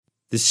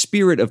The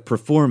spirit of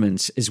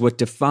performance is what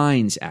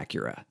defines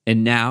Acura,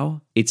 and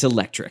now it's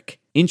electric.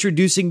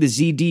 Introducing the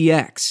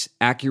ZDX,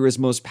 Acura's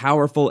most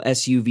powerful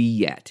SUV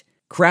yet.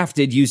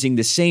 Crafted using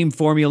the same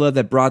formula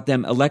that brought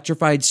them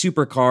electrified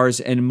supercars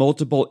and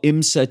multiple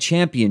IMSA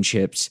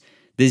championships,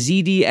 the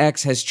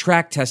ZDX has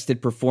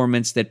track-tested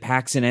performance that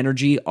packs an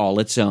energy all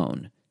its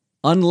own.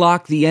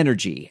 Unlock the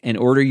energy and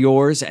order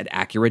yours at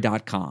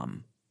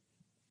Acura.com.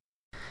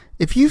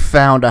 If you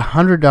found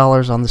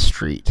 $100 on the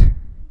street,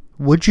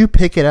 would you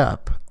pick it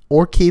up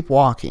or keep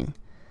walking?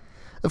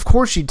 Of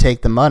course you'd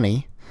take the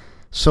money.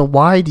 So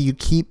why do you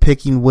keep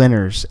picking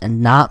winners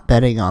and not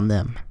betting on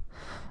them?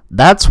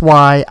 That's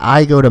why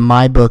I go to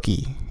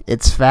MyBookie.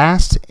 It's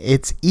fast,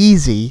 it's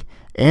easy,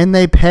 and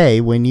they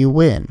pay when you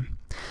win.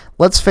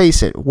 Let's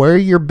face it, where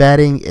you're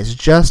betting is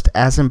just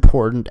as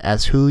important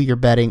as who you're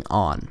betting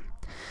on.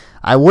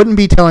 I wouldn't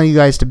be telling you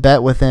guys to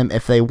bet with them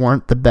if they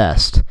weren't the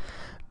best.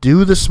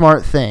 Do the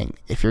smart thing.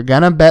 If you're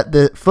going to bet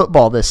the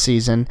football this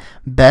season,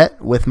 bet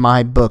with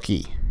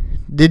MyBookie.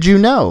 Did you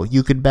know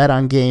you could bet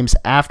on games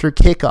after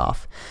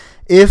kickoff?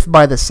 If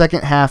by the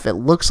second half it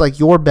looks like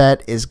your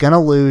bet is going to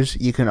lose,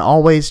 you can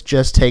always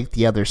just take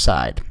the other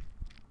side.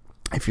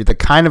 If you're the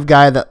kind of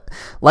guy that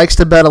likes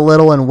to bet a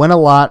little and win a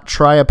lot,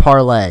 try a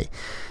parlay.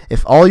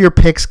 If all your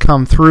picks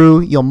come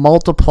through, you'll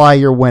multiply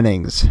your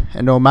winnings.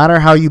 And no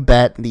matter how you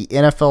bet, the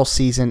NFL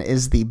season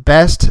is the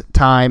best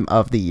time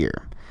of the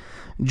year.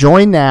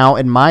 Join now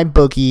and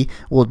MyBookie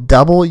will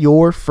double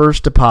your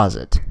first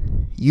deposit.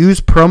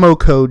 Use promo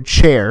code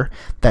CHAIR,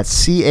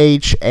 that's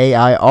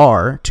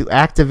CHAIR, to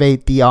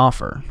activate the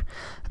offer.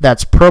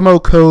 That's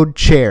promo code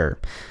CHAIR.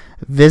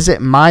 Visit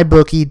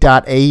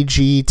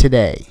mybookie.ag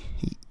today.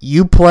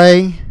 You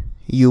play,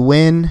 you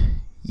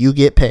win, you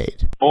get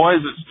paid.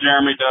 Boys, it's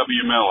Jeremy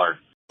W. Miller.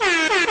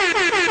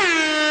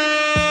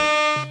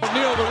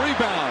 O'Neal the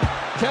rebound.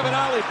 Kevin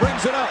Ollie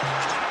brings it up.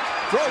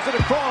 Throws it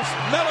across.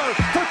 Miller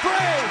for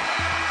three.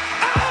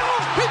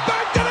 He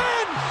backed it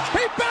in!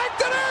 He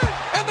backed it in!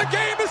 And the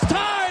game is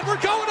tied! We're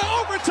going to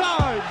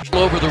overtime!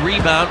 Over the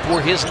rebound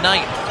for his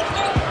ninth.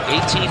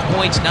 18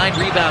 points, 9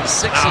 rebounds,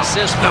 6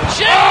 assists from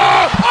Jay.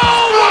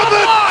 Oh,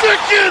 the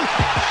chicken!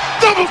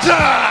 Double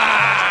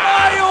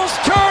time! Miles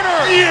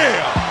Turner!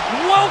 Yeah!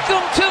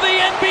 Welcome to the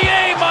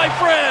NBA, my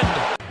friend!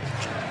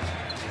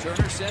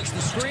 Turner sets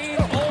the screen.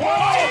 No!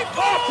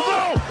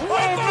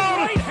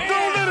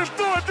 Don't let him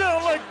throw it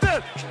down like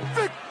that!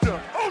 Victor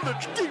on the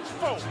deep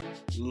phone!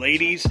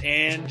 Ladies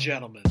and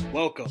gentlemen,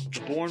 welcome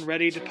to Born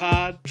Ready to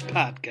Pod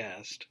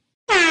podcast.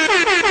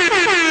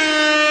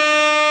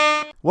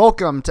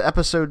 Welcome to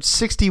episode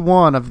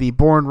 61 of the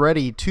Born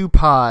Ready to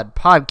Pod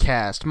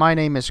podcast. My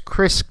name is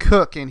Chris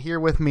Cook, and here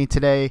with me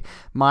today,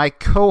 my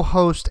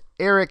co-host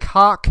Eric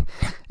Hawk.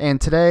 And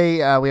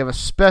today we have a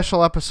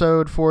special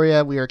episode for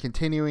you. We are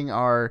continuing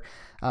our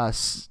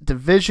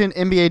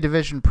NBA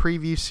division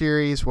preview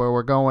series where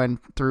we're going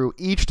through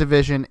each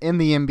division in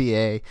the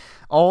NBA,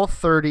 all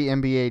 30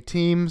 NBA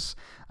teams.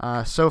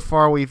 So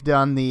far we've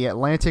done the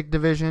Atlantic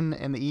Division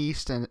in the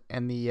East and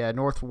the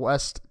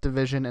Northwest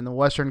Division in the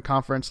Western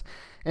Conference.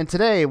 And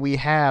today we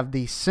have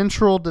the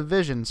Central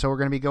Division. So we're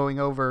going to be going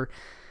over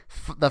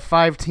the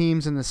 5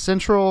 teams in the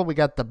Central. We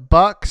got the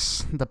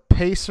Bucks, the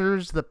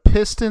Pacers, the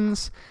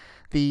Pistons,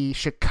 the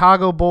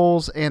Chicago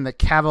Bulls, and the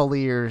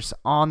Cavaliers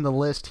on the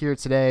list here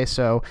today.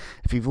 So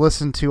if you've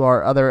listened to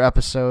our other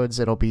episodes,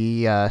 it'll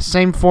be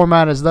same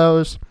format as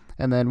those.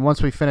 And then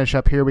once we finish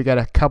up here, we got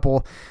a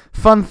couple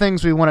fun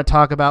things we want to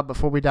talk about.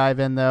 Before we dive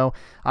in, though,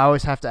 I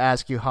always have to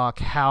ask you, Hawk,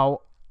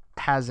 how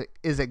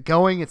is it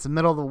going? It's the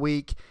middle of the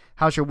week.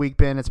 How's your week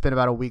been? It's been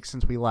about a week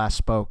since we last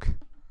spoke.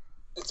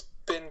 It's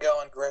been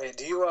going great.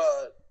 Do you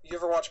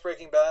ever watch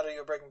Breaking Bad? Are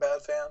you a Breaking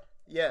Bad fan?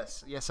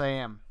 Yes, I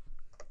am.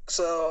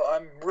 So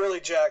I'm really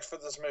jacked for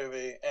this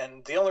movie,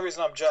 and the only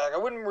reason I'm jacked, I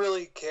wouldn't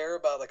really care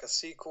about like a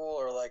sequel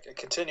or like a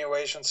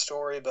continuation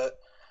story, but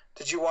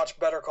did you watch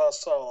Better Call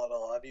Saul at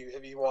all? Have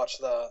you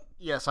watched that?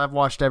 Yes, I've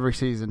watched every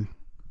season.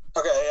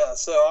 Okay, yeah,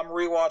 so I'm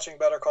rewatching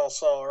Better Call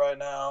Saul right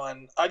now,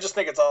 and I just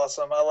think it's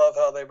awesome. I love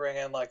how they bring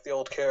in like the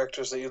old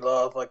characters that you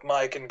love, like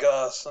Mike and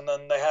Gus, and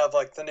then they have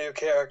like the new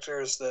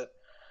characters that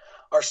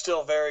are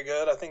still very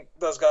good. I think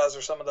those guys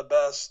are some of the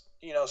best,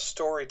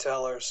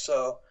 storytellers.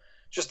 So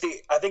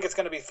I think it's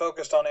going to be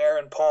focused on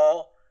Aaron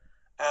Paul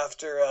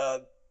after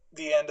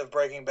the end of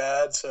Breaking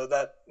Bad. So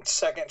that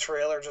second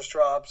trailer just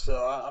dropped. So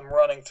I'm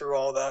running through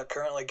all that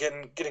currently,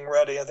 getting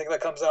ready. I think that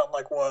comes out in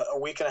like a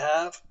week and a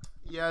half.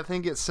 Yeah, I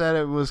think it said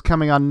it was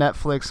coming on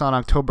Netflix on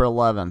October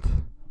 11th.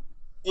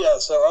 Yeah,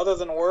 so other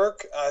than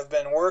work, I've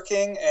been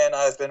working and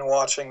I've been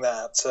watching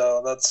that.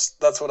 So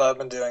that's what I've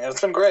been doing. And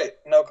it's been great.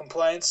 No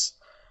complaints.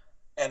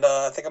 And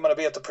I think I'm going to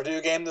be at the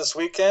Purdue game this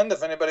weekend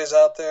if anybody's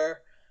out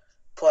there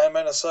playing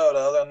Minnesota.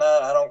 Other than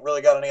that, I don't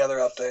really got any other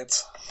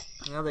updates.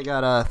 Yeah, they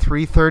got a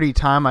 3:30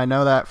 time. I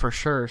know that for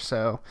sure.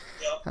 So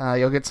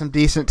you'll get some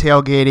decent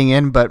tailgating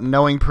in, but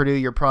knowing Purdue,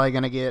 you're probably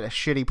going to get a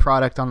shitty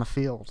product on the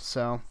field.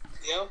 So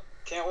yeah,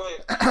 Can't wait.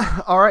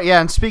 All right, yeah,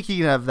 and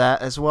speaking of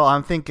that as well,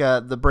 I think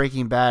the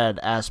Breaking Bad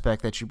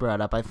aspect that you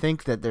brought up, I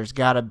think that there's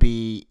got to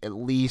be at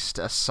least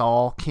a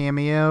Saul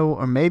cameo,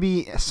 or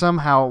maybe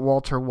somehow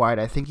Walter White.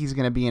 I think he's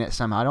going to be in it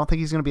somehow. I don't think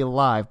he's going to be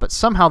alive, but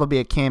somehow there'll be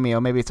a cameo.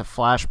 Maybe it's a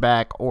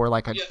flashback or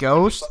like a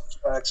ghost.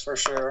 Flashbacks for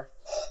sure.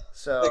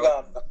 So they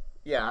got them.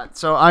 Yeah,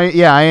 so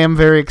I am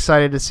very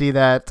excited to see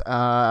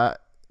that.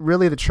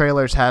 Really, the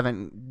trailers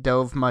haven't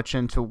dove much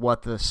into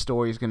what the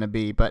story is going to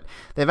be, but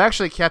they've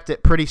actually kept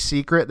it pretty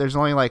secret. There's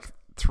only like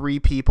 3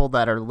 people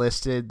that are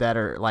listed that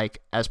are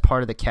like as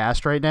part of the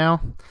cast right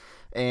now,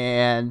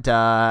 and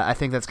I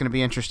think that's going to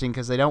be interesting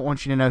because they don't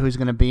want you to know who's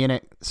going to be in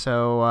it.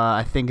 So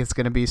I think it's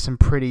going to be some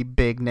pretty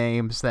big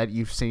names that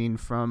you've seen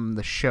from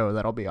the show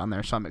that'll be on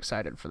there. So I'm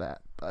excited for that.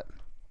 But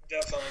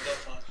Definitely.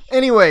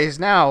 anyways,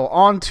 now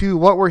on to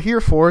what we're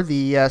here for,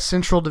 the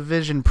Central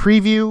Division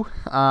preview.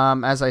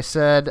 As I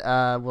said,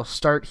 we'll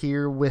start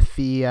here with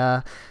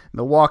the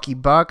Milwaukee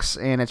Bucks,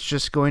 and it's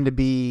just going to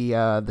be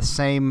the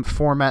same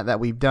format that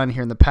we've done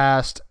here in the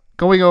past,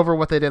 going over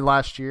what they did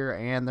last year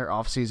and their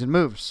offseason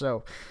moves.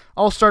 So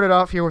I'll start it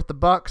off here with the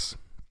Bucks.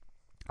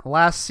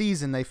 Last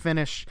season, they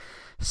finished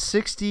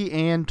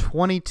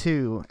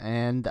 60-22,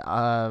 and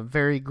a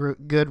very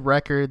good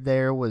record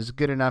there was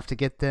good enough to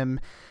get them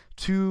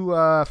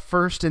to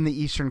first in the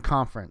Eastern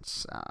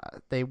Conference.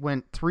 They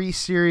went 3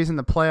 series in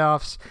the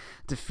playoffs,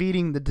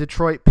 defeating the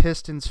Detroit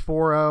Pistons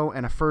 4-0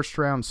 in a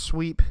first-round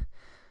sweep.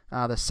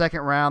 The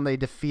second round, they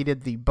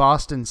defeated the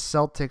Boston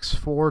Celtics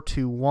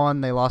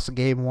 4-1. They lost a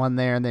game 1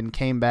 there and then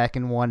came back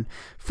and won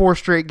 4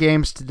 straight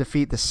games to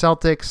defeat the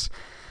Celtics.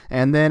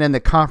 And then in the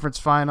conference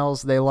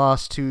finals, they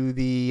lost to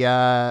the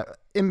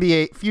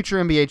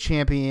future NBA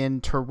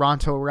champion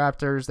Toronto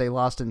Raptors. They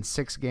lost in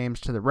 6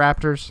 games to the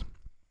Raptors.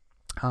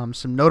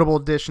 Some notable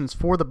additions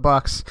for the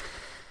Bucks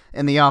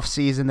in the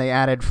offseason. They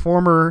added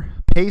former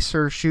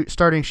Pacer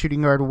starting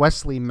shooting guard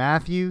Wesley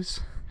Matthews.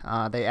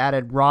 They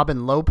added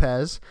Robin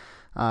Lopez,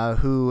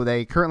 who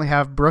they currently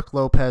have Brooke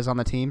Lopez on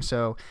the team.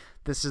 So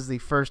this is the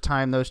first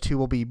time those two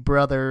will be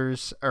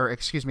brothers, or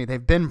excuse me,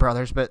 they've been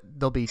brothers, but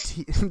they'll be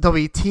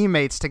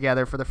teammates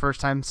together for the first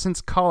time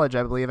since college,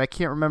 I believe. I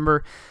can't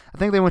remember. I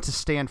think they went to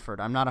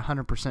Stanford. I'm not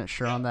 100%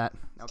 sure on that.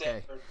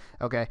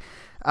 Okay.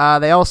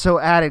 They also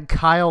added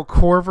Kyle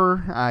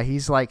Korver.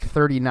 He's like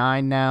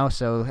 39 now,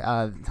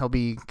 so he'll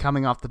be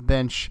coming off the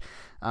bench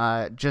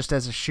just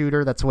as a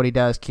shooter. That's what he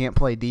does. Can't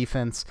play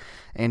defense.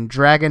 And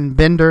Dragan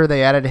Bender,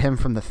 they added him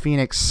from the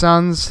Phoenix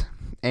Suns.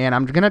 And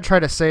I'm going to try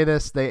to say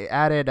this. They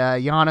added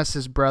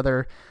Giannis's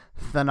brother,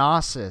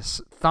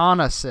 Thanasis.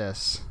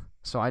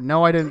 So I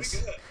know I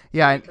didn't.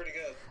 I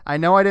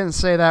know I didn't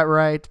say that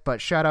right,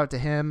 but shout out to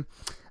him.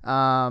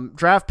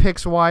 Draft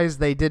picks wise,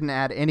 they didn't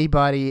add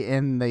anybody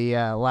in the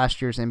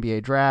last year's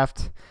NBA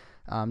draft.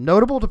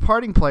 Notable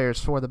departing players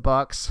for the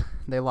Bucks.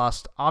 They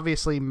lost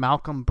obviously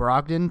Malcolm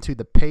Brogdon to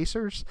the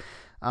Pacers.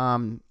 They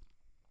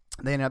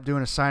ended up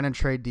doing a sign and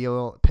trade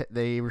deal.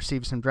 They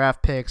received some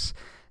draft picks,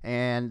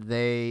 and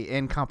they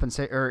in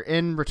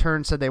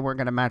return said they weren't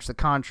going to match the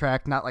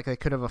contract. Not like they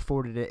could have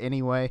afforded it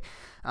anyway.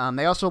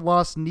 They also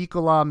lost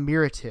Nikola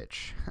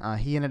Mirotic.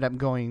 He ended up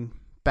going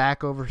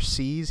back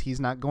overseas. He's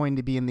not going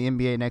to be in the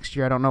NBA next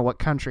year. I don't know what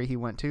country he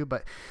went to,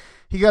 but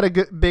he got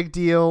a big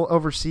deal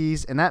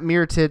overseas, and that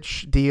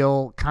Mirotic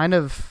deal kind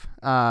of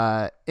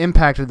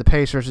impacted the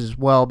Pacers as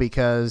well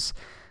because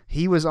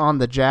he was on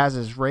the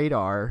Jazz's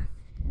radar,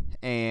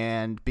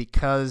 and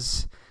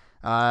because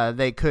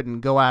they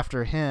couldn't go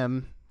after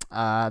him,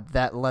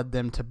 that led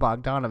them to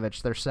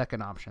Bogdanovich, their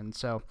second option.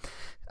 So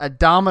a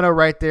domino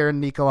right there in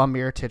Nikola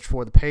Mirotic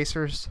for the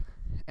Pacers.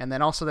 And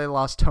then also they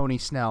lost Tony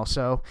Snell.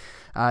 So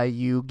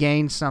you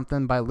gain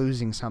something by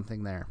losing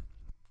something there.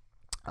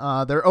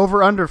 Their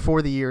over-under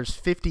for the year is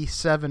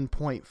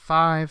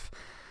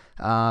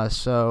 57.5.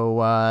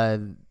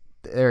 So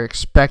they're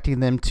expecting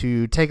them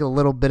to take a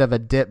little bit of a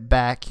dip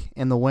back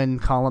in the win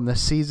column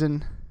this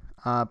season.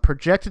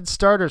 Projected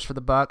starters for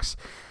the Bucks: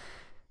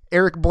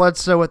 Eric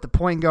Bledsoe at the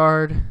point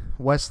guard,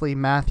 Wesley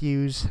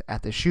Matthews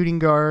at the shooting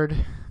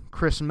guard,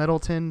 Chris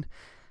Middleton,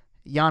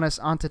 Giannis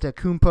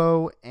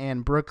Antetokounmpo,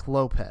 and Brooke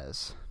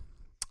Lopez.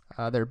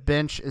 Their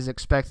bench is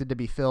expected to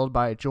be filled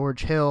by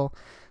George Hill,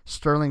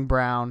 Sterling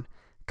Brown,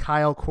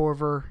 Kyle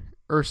Korver,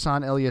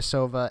 Ersan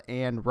Ilyasova,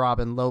 and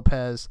Robin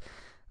Lopez.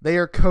 They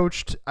are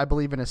coached, I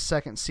believe, in his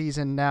second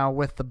season now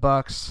with the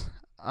Bucks,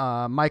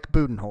 Mike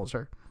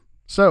Budenholzer.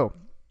 So,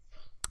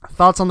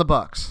 thoughts on the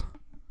Bucks?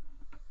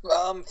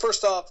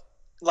 First off,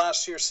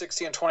 last year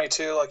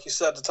 60-22, like you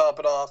said, to top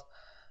it off.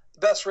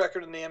 Best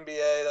record in the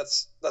NBA.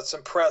 That's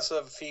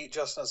impressive feat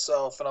just in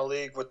itself in a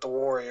league with the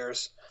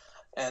Warriors,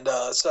 and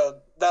so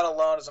that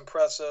alone is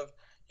impressive.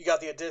 You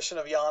got the addition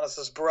of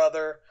Giannis's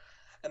brother,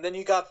 and then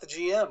you got the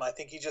GM. I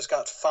think he just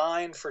got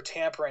fined for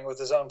tampering with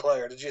his own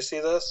player. Did you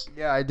see this?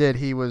 Yeah, I did.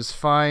 He was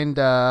fined.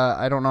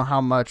 I don't know how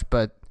much,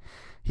 but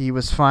he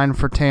was fined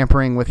for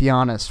tampering with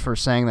Giannis for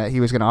saying that he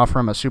was going to offer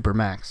him a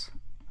supermax.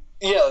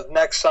 Yeah,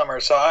 next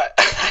summer. So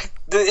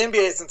the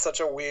NBA is in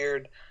such a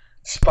weird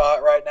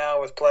spot right now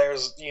with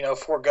players,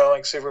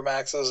 foregoing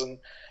supermaxes, and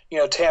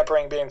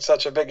tampering being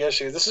such a big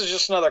issue. This is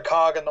just another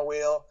cog in the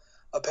wheel.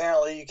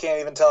 Apparently, you can't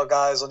even tell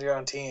guys on your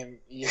own team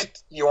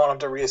you want them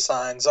to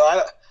re-sign. So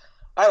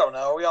I don't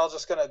know. Are we all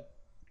just gonna,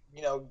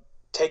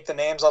 take the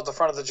names off the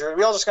front of the jersey? Are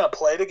we all just gonna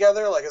play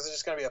together? Like, is it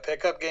just gonna be a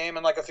pickup game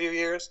in like a few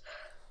years?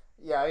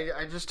 Yeah,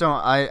 I just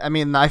don't. I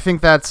mean, I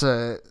think that's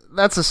a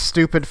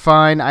stupid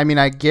fine. I mean,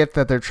 I get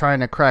that they're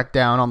trying to crack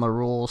down on the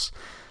rules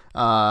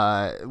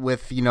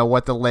with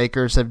what the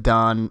Lakers have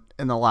done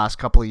in the last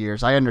couple of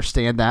years. I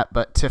understand that,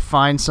 but to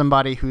find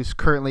somebody who's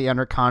currently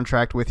under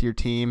contract with your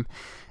team,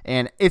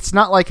 and it's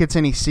not like it's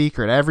any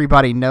secret.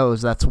 Everybody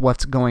knows that's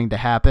what's going to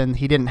happen.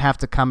 He didn't have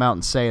to come out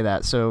and say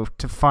that. So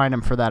to fine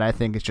him for that, I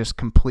think is just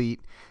complete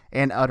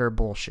and utter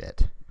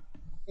bullshit.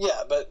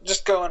 Yeah, but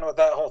just going with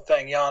that whole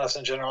thing, Giannis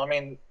in general, I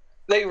mean,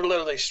 they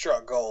literally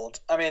struck gold.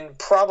 I mean,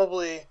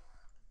 probably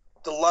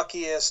the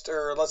luckiest,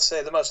 or let's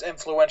say the most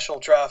influential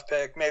draft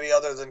pick, maybe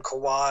other than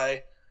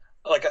Kawhi,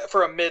 like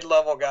for a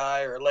mid-level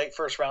guy or late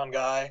first-round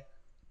guy,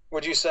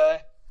 would you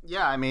say?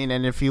 Yeah, I mean,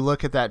 and if you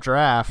look at that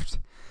draft,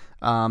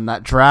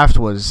 that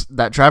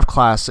draft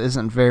class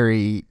isn't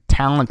very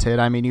talented.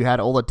 I mean, you had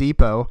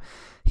Oladipo.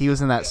 He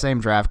was in that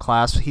same draft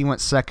class. He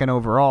went second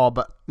overall,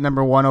 but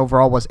number one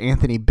overall was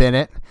Anthony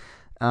Bennett.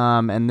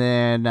 And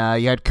then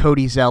you had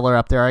Cody Zeller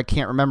up there. I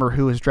can't remember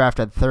who was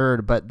drafted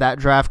third, but that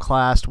draft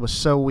class was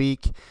so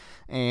weak.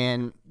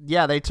 And,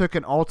 yeah, they took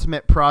an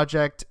ultimate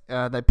project.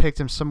 They picked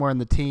him somewhere in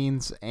the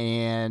teens.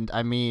 And,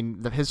 I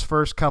mean, his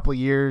first couple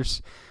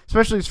years,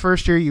 especially his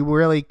first year, you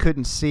really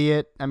couldn't see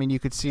it. I mean, you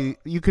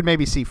could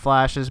maybe see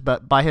flashes,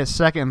 but by his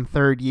second and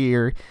third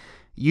year,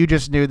 you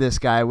just knew this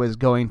guy was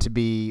going to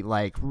be,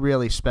 like,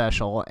 really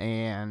special.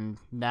 And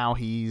now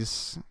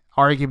he's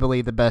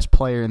arguably the best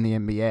player in the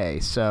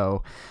NBA.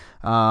 So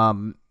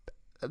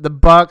the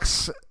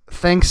Bucks,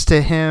 thanks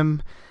to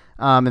him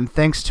and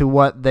thanks to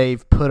what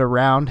they've put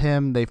around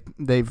him,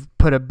 they've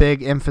put a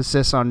big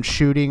emphasis on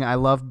shooting. I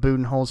love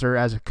Budenholzer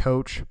as a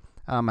coach.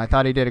 I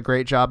thought he did a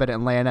great job at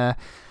Atlanta.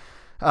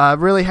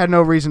 Really had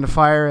no reason to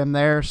fire him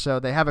there. So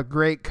they have a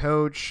great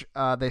coach.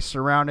 They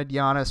surrounded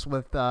Giannis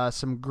with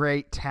some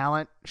great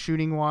talent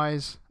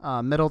shooting-wise.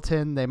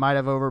 Middleton, they might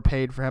have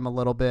overpaid for him a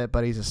little bit,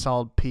 but he's a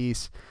solid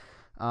piece.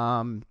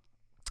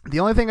 The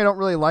only thing I don't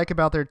really like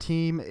about their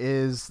team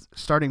is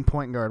starting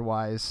point guard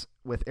wise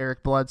with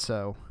Eric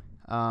Bledsoe.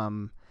 Yeah,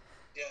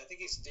 I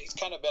think he's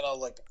kind of been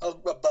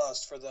a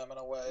bust for them in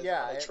a way.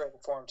 Yeah, they traded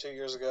for him 2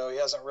 years ago. He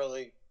hasn't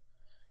really,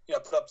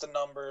 put up the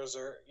numbers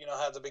or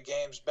had the big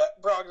games.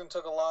 But Brogdon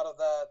took a lot of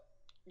that,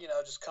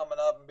 just coming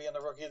up and being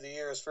the rookie of the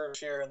year his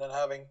first year, and then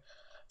having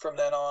from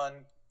then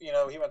on,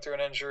 he went through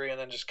an injury and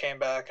then just came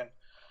back and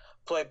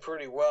played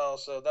pretty well.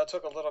 So that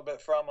took a little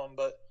bit from him,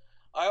 but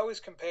I always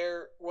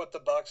compare what the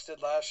Bucks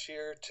did last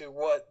year to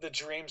what the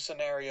dream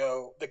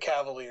scenario the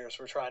Cavaliers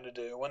were trying to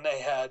do when they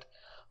had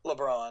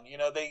LeBron.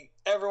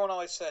 Everyone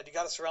always said, you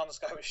got to surround this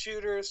guy with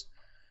shooters.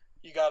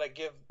 You got to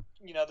give,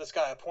 this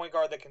guy a point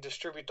guard that can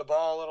distribute the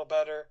ball a little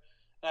better.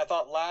 And I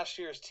thought last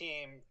year's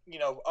team,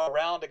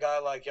 around a guy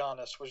like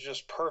Giannis was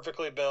just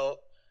perfectly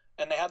built.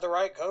 And they had the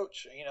right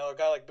coach, a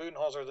guy like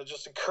Budenholzer that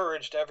just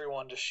encouraged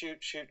everyone to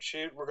shoot.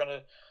 We're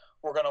gonna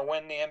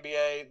win the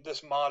NBA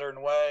this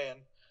modern way. And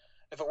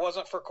if it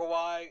wasn't for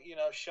Kawhi,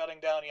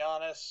 shutting down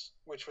Giannis,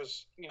 which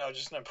was,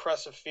 just an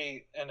impressive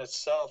feat in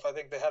itself, I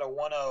think they had a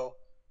 1-0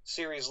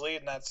 series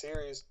lead in that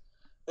series.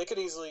 They could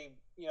easily,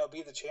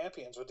 be the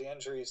champions with the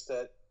injuries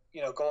that,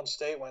 Golden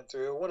State went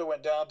through. It would have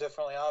went down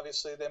differently,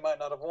 obviously. They might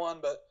not have won,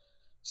 but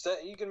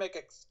you can make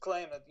a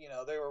claim that,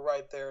 they were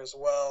right there as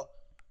well.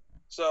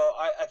 So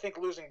I think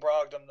losing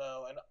Brogdon,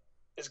 though,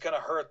 is going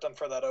to hurt them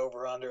for that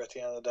over-under at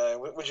the end of the day.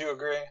 Would you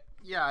agree?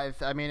 Yeah,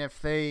 I mean,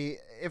 if they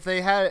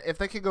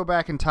could go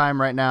back in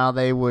time right now,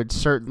 they would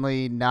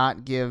certainly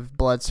not give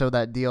Bledsoe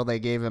that deal they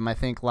gave him. I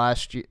think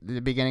last year, the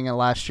beginning of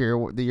last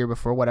year, the year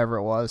before, whatever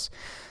it was,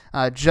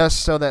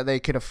 just so that they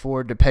could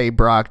afford to pay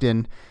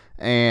Brogdon,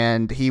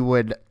 and he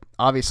would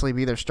obviously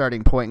be their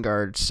starting point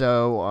guard.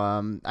 So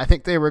I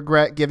think they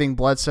regret giving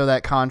Bledsoe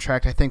that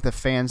contract. I think the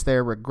fans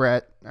there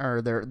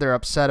they're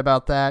upset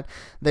about that.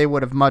 They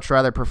would have much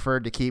rather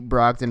preferred to keep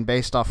Brogdon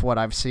based off what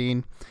I've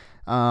seen.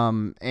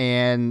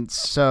 And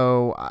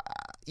so,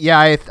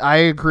 yeah, I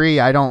agree.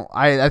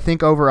 I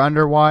think over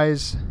under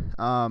wise,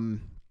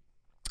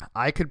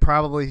 I could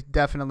probably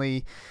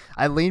definitely,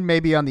 I lean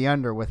maybe on the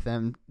under with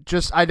them.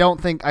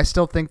 I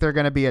still think they're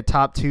going to be a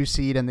top 2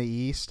 seed in the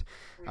East.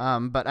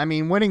 But I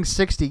mean, winning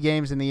 60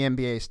 games in the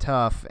NBA is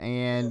tough,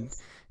 and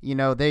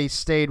they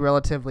stayed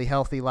relatively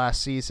healthy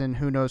last season.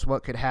 Who knows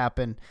what could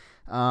happen?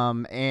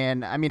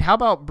 And I mean, how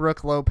about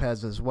Brook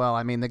Lopez as well?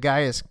 I mean, the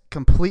guy is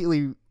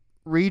completely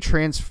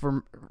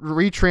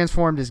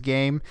retransformed his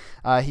game.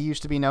 He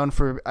used to be known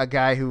for a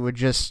guy who would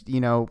just,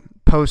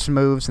 post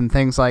moves and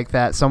things like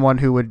that, someone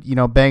who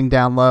would, bang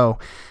down low,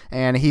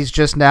 and he's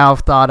just now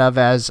thought of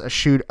as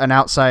an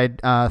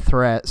outside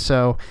threat.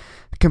 So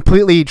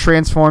completely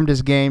transformed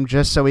his game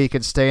just so he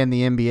could stay in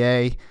the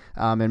NBA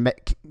and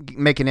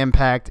make an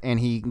impact, and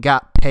he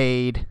got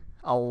paid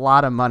a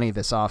lot of money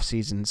this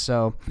offseason.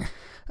 So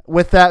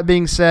With that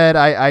being said,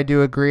 I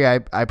do agree. I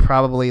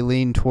probably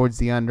lean towards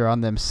the under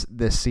on them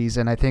this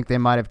season. I think they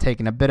might have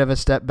taken a bit of a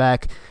step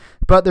back,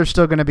 but they're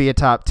still going to be a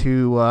top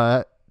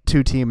two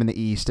team in the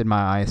East in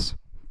my eyes.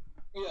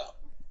 Yeah.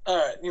 All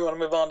right. You want to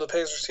move on to the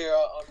Pacers here?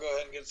 I'll go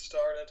ahead and get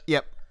started.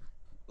 Yep.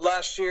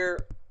 Last year,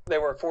 they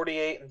were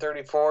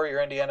 48-34.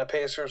 Your Indiana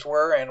Pacers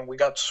were, and we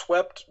got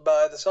swept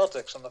by the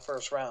Celtics in the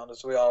first round,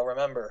 as we all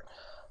remember.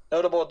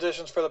 Notable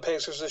additions for the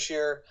Pacers this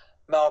year: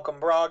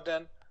 Malcolm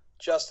Brogdon,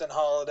 Justin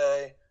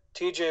Holiday,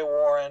 T.J.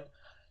 Warren,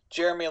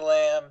 Jeremy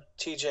Lamb,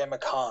 T.J.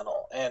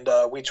 McConnell. And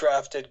we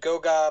drafted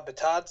Goga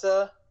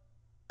Bitadze.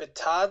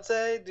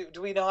 Bitadze?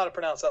 Do we know how to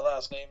pronounce that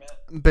last name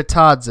yet?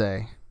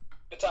 Bitadze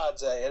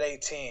at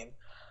 18.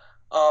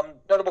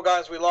 Notable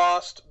guys we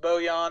lost: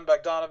 Bojan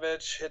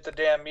Bogdanovic, hit the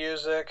damn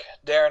music,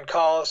 Darren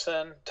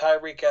Collison,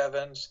 Tyreek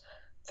Evans,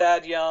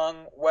 Thad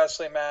Young,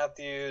 Wesley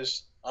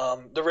Matthews,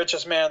 the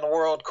richest man in the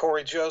world,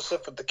 Corey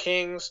Joseph with the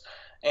Kings,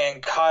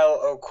 and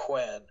Kyle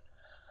O'Quinn.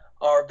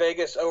 Our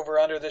Vegas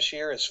over-under this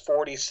year is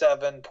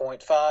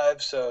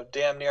 47.5, so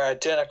damn near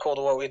identical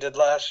to what we did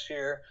last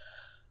year.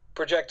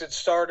 Projected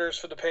starters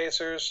for the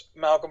Pacers: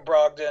 Malcolm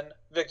Brogdon,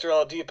 Victor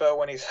Oladipo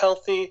when he's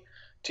healthy,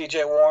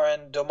 T.J.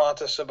 Warren,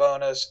 Domantas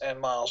Sabonis, and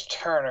Miles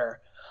Turner.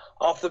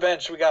 Off the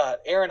bench, we got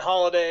Aaron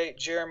Holiday,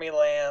 Jeremy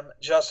Lamb,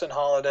 Justin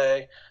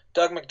Holiday,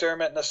 Doug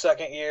McDermott in the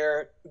second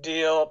year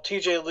deal,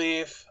 T.J.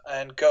 Leaf,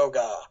 and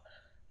Goga.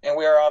 And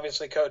we are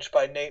obviously coached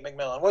by Nate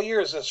McMillan. What year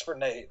is this for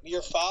Nate?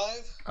 Year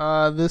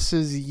 5? This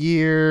is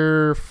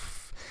year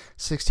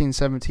 16,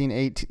 17,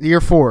 18. Year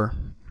 4.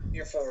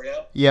 Year 4, yeah?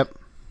 Yep.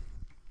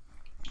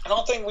 I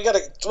don't think we got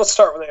to – let's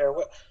start there.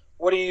 What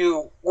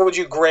would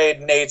you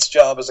grade Nate's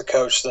job as a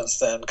coach since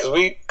then? Because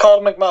we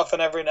called McMuffin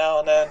every now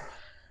and then.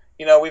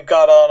 You know, we've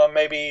got on him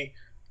maybe,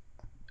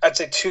 I'd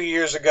say 2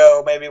 years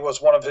ago, maybe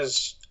was one of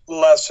his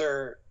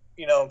lesser,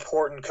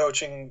 important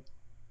coaching.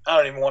 I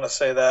don't even want to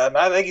say that.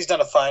 I think he's done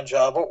a fine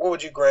job. What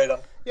would you grade him?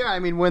 Yeah, I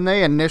mean, when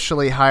they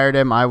initially hired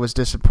him, I was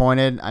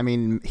disappointed. I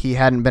mean, he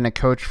hadn't been a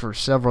coach for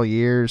several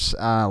years.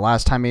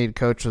 Last time he had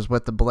coached was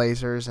with the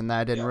Blazers, and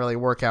that didn't really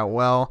work out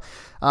well.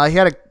 He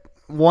had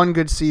one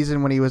good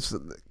season when he was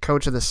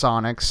coach of the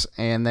Sonics,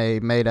 and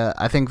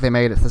I think they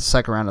made it to the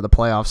second round of the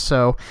playoffs.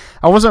 So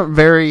I wasn't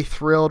very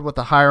thrilled with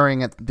the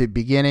hiring at the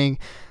beginning.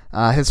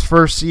 His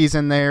first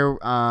season there,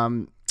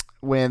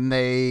 when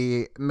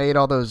they made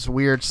all those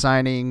weird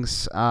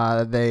signings,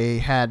 they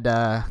had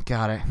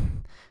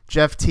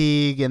Jeff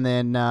Teague and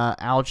then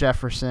Al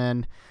Jefferson,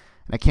 and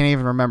I can't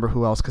even remember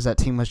who else because that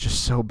team was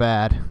just so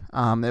bad.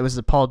 It was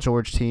the Paul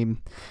George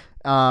team,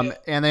 and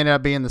they ended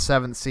up being the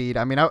 7th seed.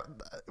 I mean,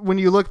 when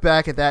you look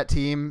back at that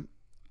team,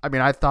 I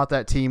mean, I thought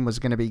that team was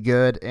going to be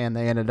good, and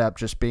they ended up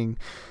just being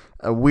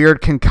a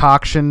weird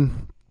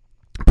concoction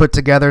put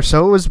together.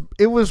 So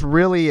it was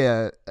really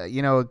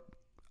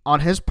on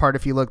his part,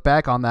 if you look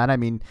back on that, I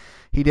mean,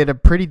 he did a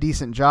pretty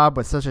decent job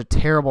with such a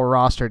terrible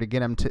roster to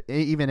get him to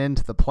even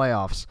into the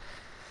playoffs.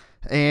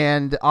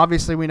 And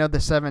obviously we know the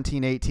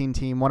 17-18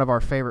 team, one of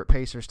our favorite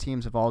Pacers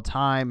teams of all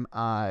time,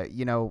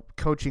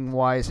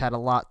 coaching-wise had a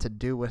lot to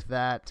do with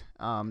that.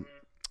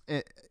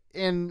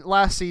 In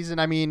last season,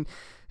 I mean,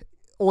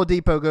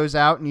 Oladipo goes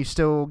out and you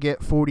still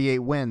get 48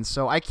 wins.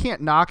 So I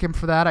can't knock him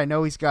for that. I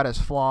know he's got his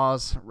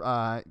flaws.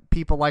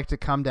 People like to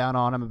come down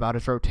on him about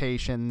his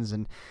rotations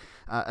and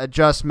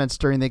adjustments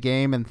during the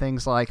game and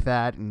things like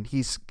that. And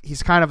he's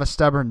kind of a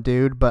stubborn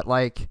dude, but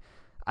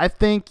I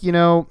think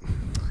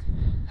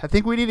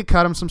we need to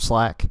cut him some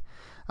slack.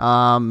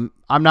 I'm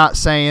not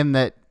saying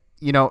that,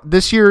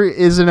 this year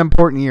is an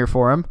important year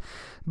for him,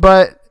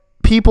 but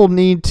people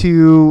need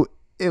to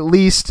at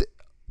least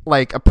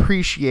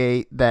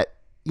appreciate that,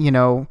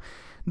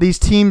 these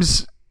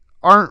teams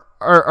are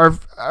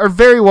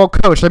very well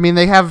coached. I mean,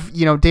 they have,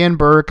 Dan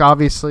Burke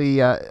obviously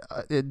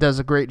does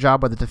a great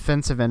job with the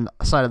defensive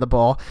side of the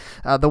ball.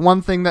 The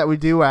one thing that we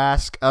do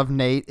ask of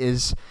Nate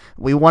is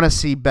we want to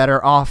see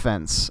better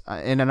offense.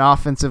 In an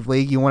offensive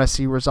league, you want to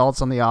see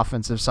results on the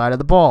offensive side of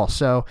the ball.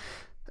 So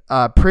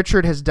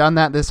Pritchard has done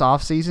that this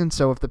offseason.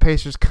 So if the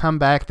Pacers come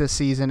back this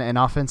season and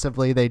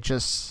offensively they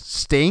just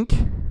stink,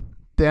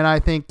 then I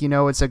think,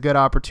 it's a good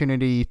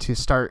opportunity to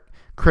start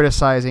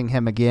criticizing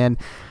him again.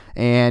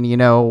 And,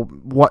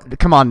 what?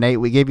 Come on, Nate,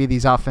 we gave you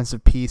these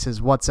offensive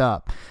pieces. What's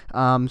up?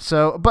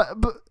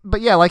 But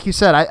yeah, like you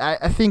said,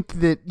 I think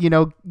that,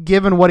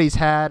 given what he's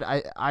had,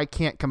 I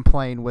can't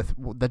complain with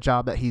the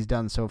job that he's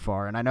done so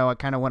far. And I know I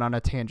kind of went on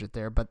a tangent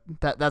there, but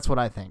that's what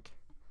I think.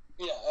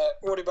 Yeah.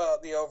 What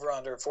about the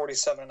over-under,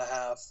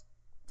 47.5?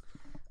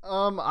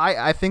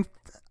 I think,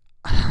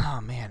 oh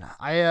man,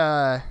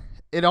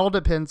 it all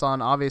depends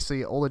on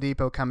obviously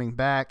Oladipo coming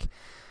back.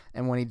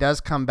 And when he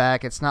does come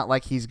back, it's not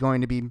like he's going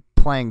to be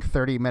playing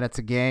 30 minutes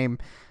a game.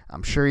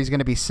 I'm sure he's going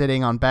to be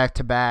sitting on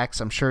back-to-backs.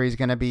 I'm sure he's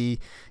going to be,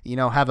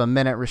 have a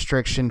minute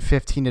restriction,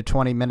 15 to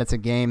 20 minutes a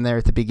game there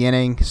at the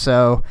beginning.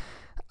 So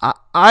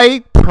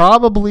I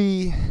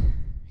probably,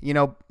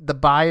 the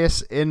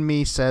bias in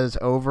me says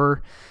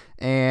over.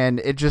 And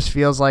it just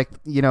feels like,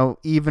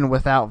 even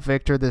without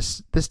Victor,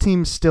 this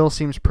team still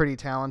seems pretty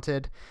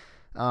talented.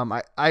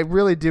 I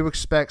really do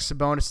expect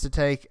Sabonis to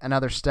take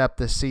another step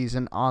this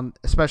season,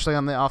 especially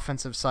on the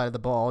offensive side of the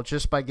ball,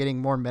 just by getting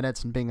more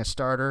minutes and being a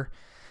starter.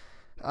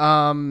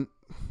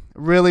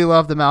 Really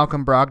love the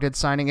Malcolm Brogdon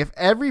signing. If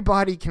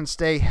everybody can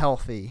stay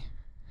healthy,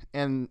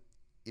 and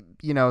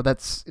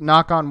that's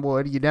knock on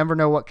wood, you never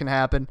know what can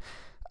happen.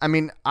 I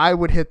mean, I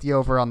would hit the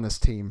over on this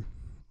team.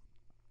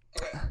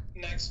 Okay,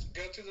 next,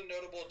 go through the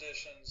notable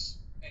additions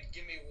and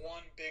give me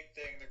one big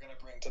thing they're going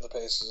to bring to the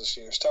Pacers this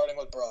year, starting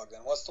with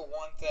Brogdon. What's the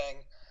one thing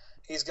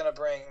he's going to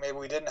bring maybe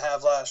we didn't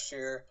have last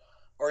year,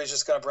 or he's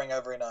just going to bring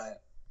every night?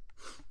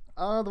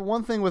 The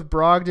one thing with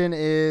Brogdon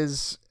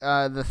is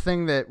the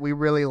thing that we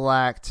really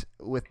lacked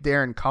with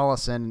Darren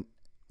Collison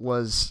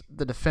was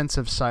the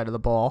defensive side of the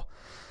ball.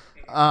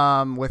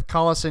 With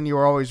Collison, you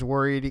were always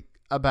worried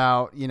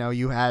about,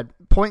 you had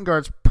point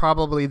guards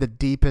probably the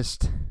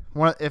deepest,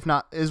 one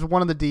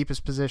of the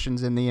deepest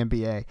positions in the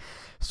NBA.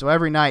 So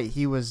every night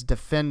he was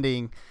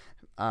defending,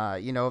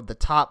 the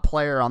top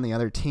player on the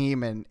other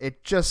team, and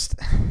it just,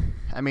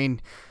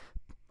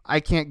 I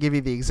can't give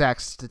you the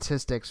exact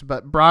statistics,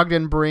 but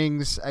Brogdon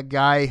brings a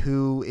guy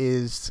who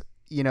is,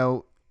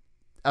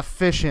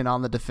 efficient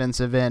on the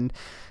defensive end.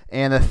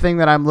 And the thing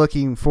that I'm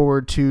looking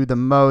forward to the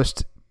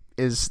most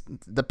is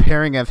the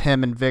pairing of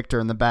him and Victor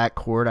in the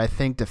backcourt. I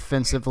think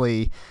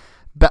defensively,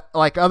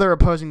 like other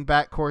opposing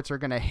backcourts are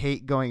going to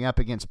hate going up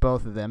against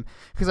both of them.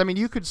 Because,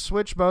 you could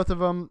switch both of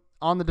them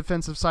on the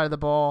defensive side of the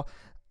ball.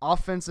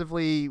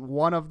 Offensively,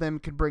 one of them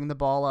could bring the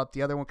ball up.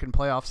 The other one can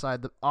play off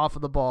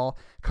of the ball.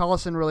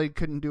 Collison really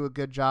couldn't do a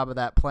good job of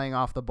that, playing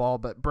off the ball,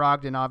 but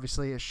Brogdon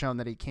obviously has shown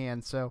that he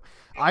can. So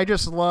I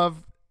just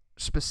love,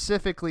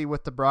 specifically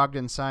with the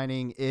Brogdon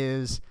signing,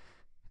 is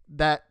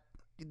that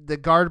the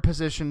guard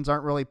positions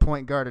aren't really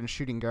point guard and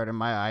shooting guard in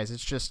my eyes.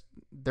 It's just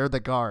they're the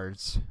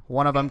guards.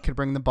 One of them can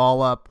bring the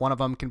ball up. One of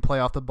them can play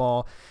off the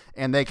ball,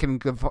 and they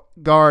can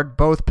guard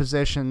both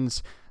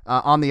positions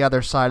on the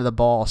other side of the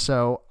ball.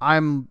 So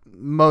I'm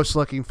most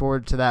looking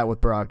forward to that with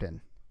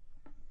Brogdon.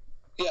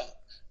 Yeah,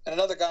 and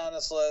another guy on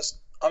this list,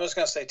 I'm just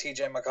going to say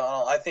T.J.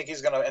 McConnell. I think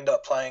he's going to end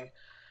up playing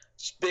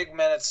big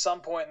minutes some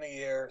point in the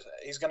year.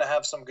 He's going to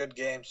have some good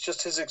games.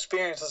 Just his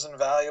experience is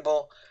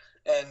invaluable,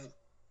 and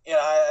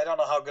I don't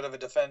know how good of a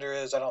defender he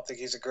is. I don't think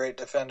he's a great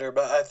defender,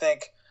 but I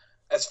think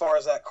as far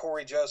as that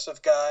Corey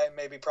Joseph guy,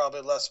 maybe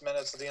probably less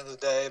minutes at the end of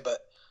the day,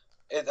 but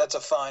that's a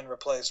fine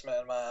replacement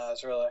in my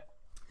eyes, really.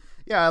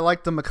 Yeah, I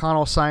like the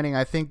McConnell signing.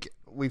 I think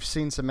we've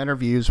seen some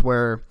interviews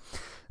where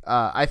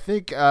I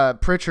think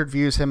Pritchard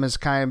views him as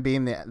kind of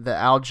being the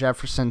Al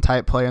Jefferson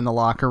type player in the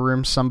locker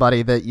room,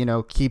 somebody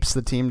that, keeps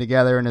the team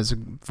together and is a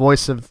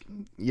voice of,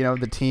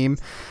 the team.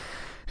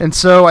 And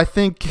so I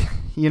think,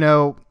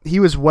 he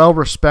was well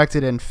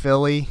respected in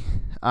Philly.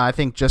 I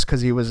think just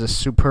because he was a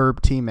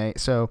superb teammate.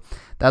 So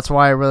that's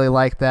why I really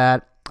like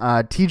that.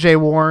 TJ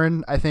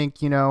Warren, I think,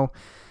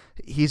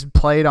 he's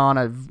played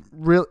on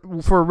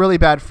for a really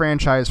bad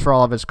franchise for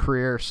all of his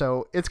career.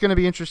 So it's going to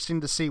be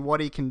interesting to see what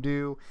he can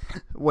do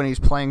when he's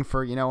playing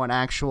for, an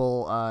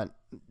actual,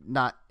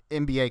 not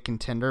NBA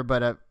contender,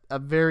 but a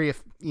very,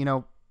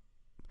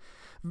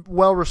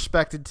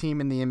 well-respected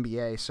team in the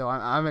NBA. So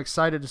I'm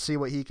excited to see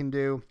what he can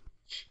do.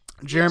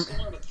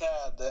 Similar to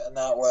Thad in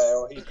that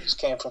way. He just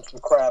came from some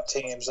crap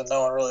teams, and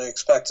no one really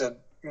expected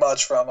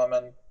much from him,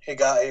 and he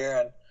got here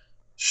and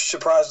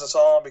surprised us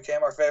all and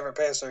became our favorite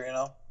Pacer,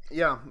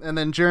 Yeah, and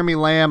then Jeremy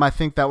Lamb, I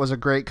think that was a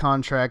great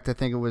contract. I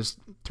think it was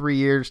 3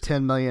 years,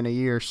 $10 million a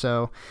year.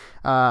 So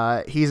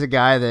he's a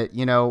guy that,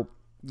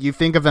 you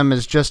think of him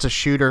as just a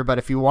shooter, but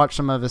if you watch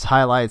some of his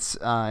highlights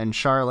in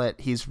Charlotte,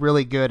 he's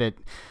really good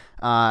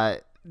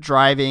at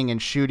driving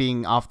and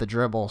shooting off the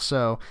dribble.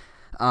 So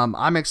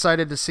I'm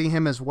excited to see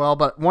him as well.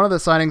 But one of the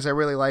signings I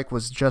really like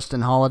was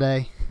Justin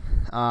Holiday,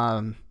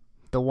 the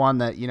one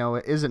that,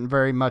 isn't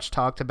very much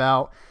talked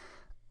about.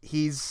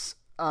 He's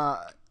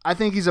I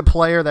think he's a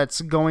player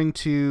that's going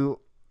to,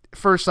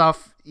 first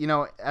off,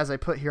 as I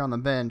put here on the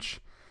bench,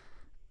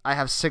 I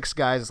have 6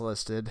 guys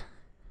listed.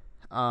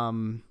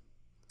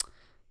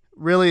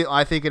 Really,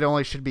 I think it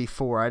only should be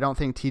 4. I don't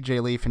think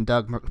TJ Leaf and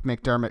Doug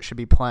McDermott should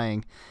be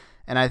playing.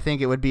 And I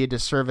think it would be a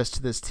disservice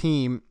to this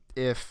team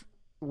if,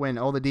 when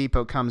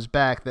Oladipo comes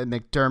back, that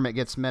McDermott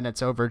gets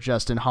minutes over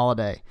Justin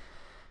Holiday.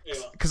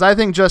 Because I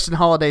think Justin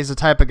Holiday is the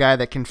type of guy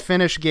that can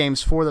finish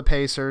games for the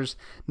Pacers,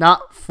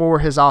 not for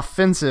his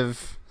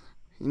offense,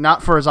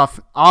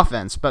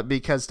 but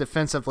because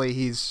defensively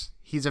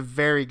he's a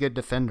very good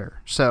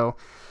defender. So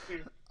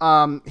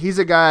he's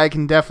a guy I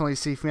can definitely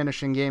see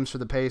finishing games for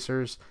the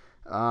Pacers.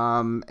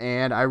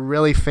 And I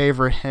really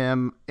favor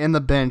him in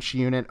the bench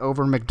unit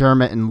over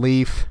McDermott and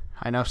Leaf.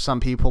 I know some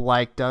people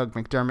like Doug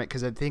McDermott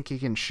because I think he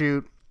can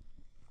shoot.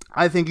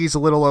 I think he's a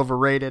little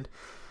overrated.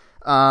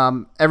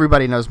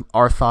 Everybody knows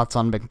our thoughts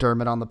on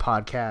McDermott on the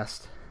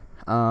podcast.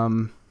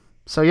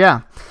 So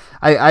yeah,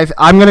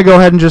 I'm going to go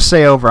ahead and just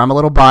say over. I'm a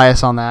little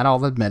biased on that,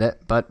 I'll admit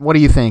it. But what do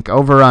you think?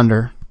 Over or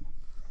under?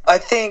 I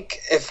think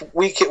if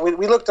we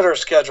looked at our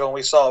schedule and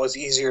we saw it was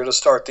easier to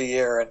start the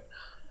year and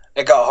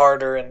it got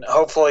harder, and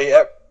hopefully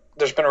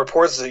there's been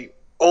reports that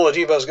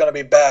Oladipo is going to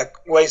be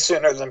back way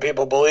sooner than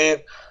people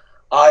believe.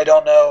 I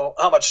don't know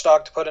how much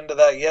stock to put into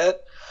that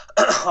yet.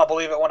 I'll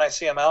believe it when I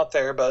see him out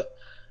there. But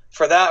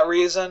for that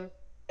reason,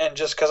 and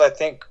just because I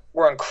think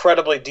we're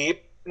incredibly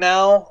deep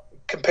now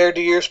compared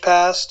to years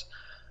past,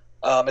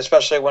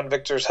 especially when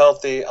Victor's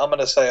healthy, I'm going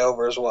to say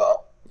over as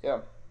well. Yeah.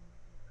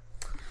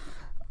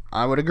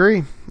 I would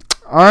agree.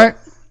 All right.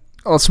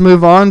 Let's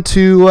move on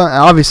to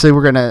obviously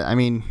we're going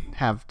to,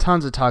 have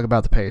tons of talk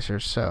about the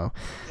Pacers. So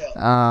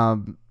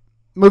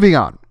moving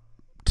on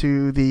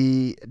to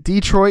the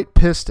Detroit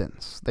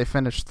Pistons. They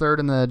finished third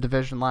in the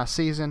division last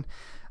season.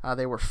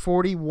 They were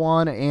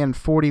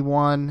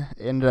 41-41,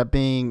 ended up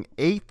being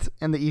 8th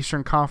in the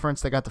Eastern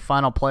Conference. They got the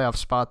final playoff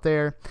spot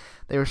there.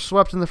 They were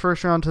swept in the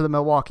first round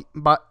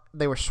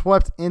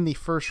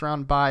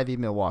by the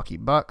Milwaukee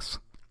Bucks.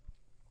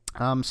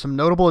 Some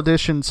notable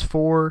additions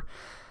for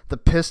the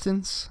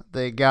Pistons.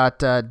 They got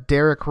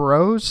Derrick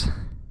Rose,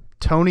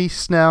 Tony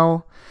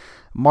Snell,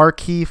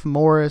 Markieff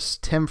Morris,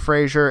 Tim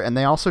Frazier, and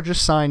they also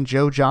just signed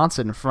Joe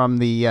Johnson from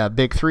the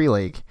Big Three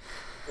League.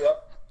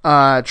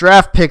 Yep.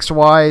 Draft picks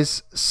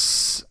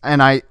wise,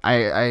 and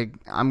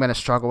I'm gonna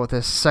struggle with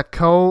this.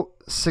 Dumbayo.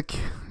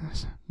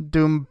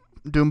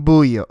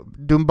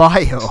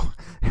 Dumbayo.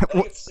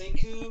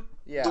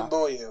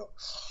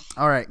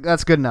 All right,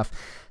 that's good enough.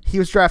 He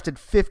was drafted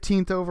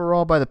 15th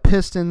overall by the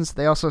Pistons.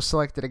 They also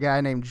selected a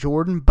guy named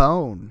Jordan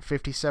Bone,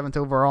 57th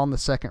overall in the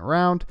second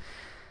round.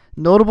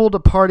 Notable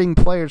departing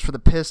players for the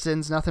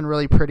Pistons. Nothing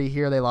really pretty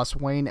here. They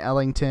lost Wayne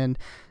Ellington.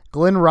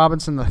 Glenn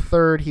Robinson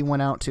III, he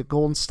went out to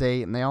Golden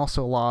State. And they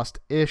also lost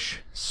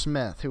Ish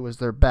Smith, who was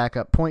their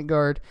backup point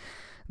guard.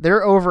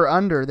 Their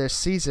over-under this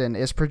season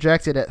is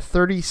projected at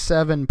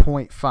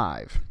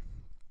 37.5.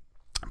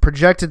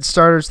 Projected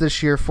starters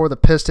this year for the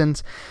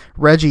Pistons: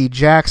 Reggie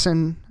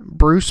Jackson,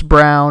 Bruce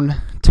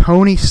Brown,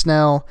 Tony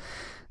Snell,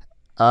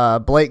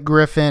 Blake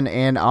Griffin,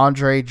 and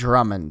Andre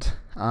Drummond.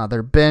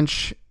 Their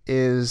bench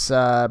is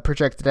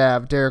projected to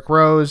have Derrick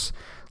Rose,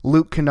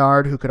 Luke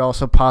Kennard, who could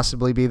also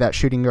possibly be that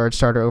shooting guard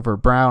starter over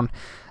Brown,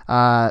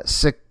 Dumbuyo,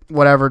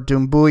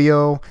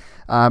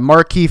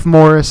 Markieff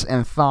Morris,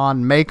 and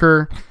Thon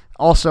Maker.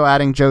 Also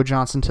adding Joe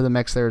Johnson to the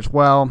mix there as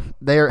well.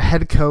 They are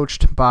head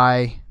coached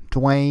by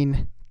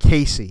Dwayne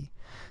Casey.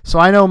 So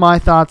I know my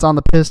thoughts on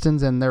the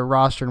Pistons and their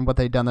roster and what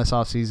they've done this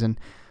offseason.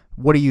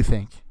 What do you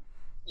think?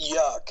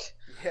 Yuck.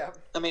 Yeah.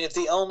 If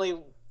the only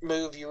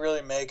move you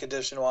really make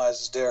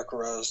addition-wise is Derrick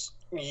Rose,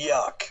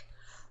 yuck.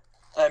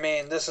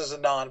 This is a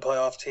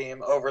non-playoff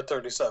team over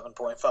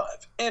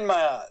 37.5, in my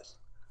eyes.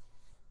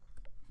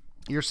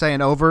 You're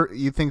saying over?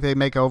 You think they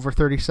make over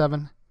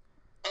 37?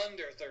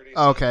 Under 37.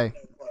 Okay.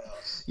 No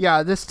playoffs.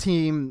 Yeah, this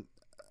team,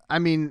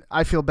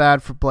 I feel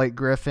bad for Blake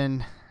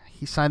Griffin.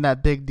 He signed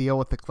that big deal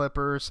with the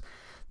Clippers.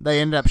 They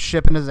ended up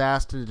shipping his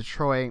ass to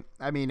Detroit.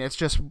 It's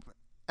just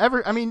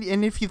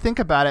and if you think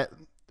about it,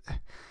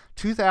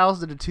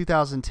 2000 to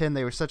 2010,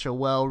 they were such a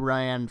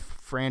well-ran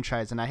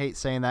franchise, and I hate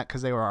saying that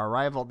because they were our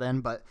rival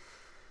then, but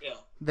yeah,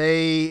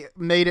 they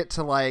made it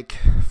to like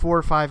 4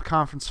 or 5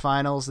 conference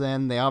finals.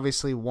 Then they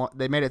obviously won.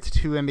 They made it to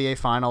 2 NBA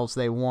finals.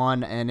 They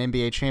won an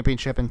NBA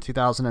championship in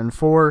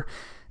 2004,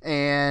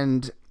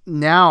 and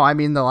now,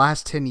 the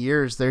last 10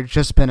 years, they've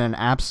just been an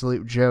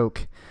absolute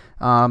joke.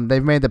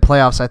 They've made the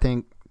playoffs, I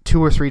think,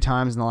 2 or 3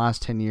 times in the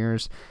last 10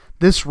 years.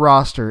 This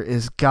roster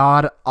is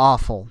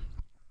god-awful,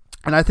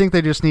 and I think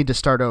they just need to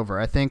start over.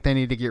 I think they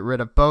need to get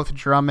rid of both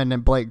Drummond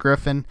and Blake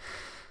Griffin,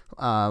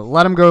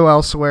 let them go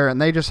elsewhere,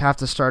 and they just have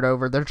to start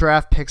over. Their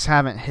draft picks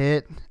haven't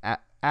hit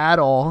at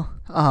all,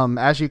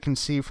 as you can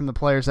see from the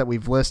players that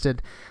we've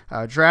listed.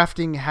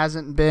 Drafting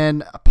hasn't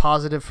been a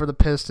positive for the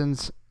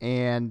Pistons,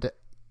 and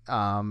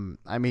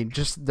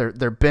just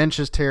their bench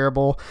is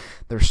terrible.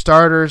 Their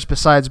starters,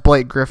 besides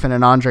Blake Griffin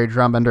and Andre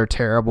Drummond, are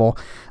terrible.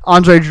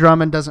 Andre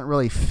Drummond doesn't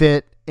really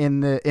fit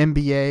in the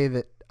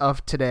NBA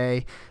of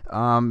today.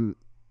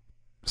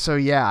 So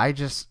yeah,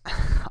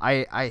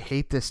 I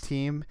hate this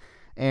team,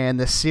 and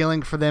the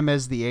ceiling for them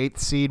is the 8th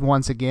seed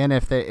once again.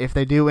 If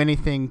they do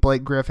anything,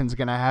 Blake Griffin's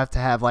gonna have to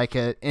have like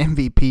an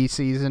MVP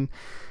season,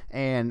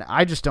 and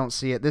I just don't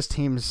see it. This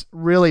team's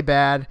really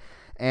bad,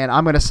 and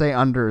I'm gonna say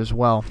under as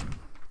well.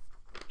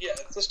 Yeah,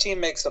 if this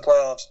team makes the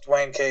playoffs,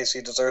 Dwayne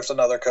Casey deserves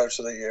another Coach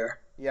of the Year.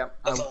 Yep.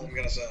 That's all I'm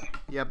going to say.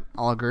 Yep,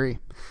 I'll agree.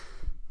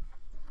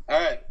 All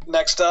right,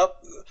 next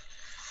up,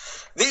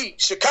 the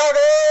Chicago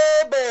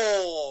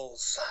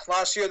Bulls.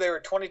 Last year they were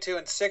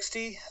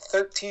 22-60,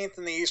 13th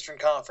in the Eastern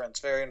Conference.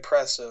 Very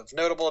impressive.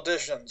 Notable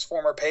additions: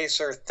 former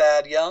Pacer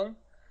Thad Young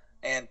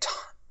and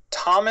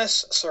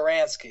Thomas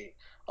Saransky.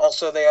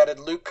 Also, they added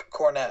Luke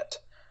Cornett.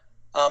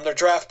 Their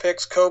draft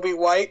picks: Kobe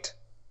White,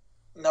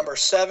 number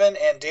 7,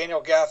 and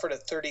Daniel Gafford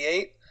at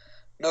 38.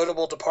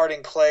 Notable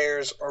departing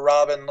players: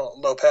 Robin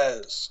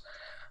Lopez.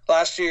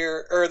 Last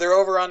year, their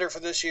over-under for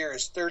this year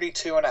is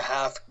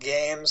 32.5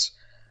 games.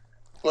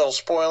 Little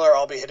spoiler,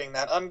 I'll be hitting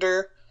that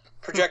under.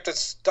 Projected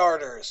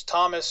starters: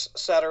 Thomas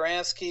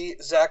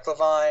Satoransky, Zach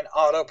LaVine,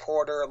 Otto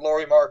Porter,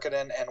 Lauri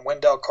Markkanen, and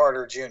Wendell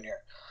Carter Jr.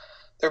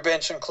 Their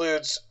bench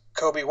includes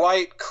Kobe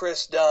White,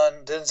 Chris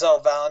Dunn,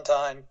 Denzel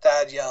Valentine,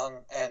 Thad Young,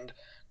 and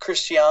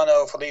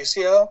Cristiano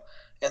Felicio,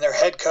 and their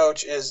head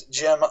coach is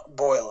Jim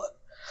Boylan.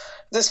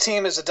 This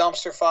team is a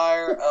dumpster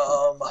fire.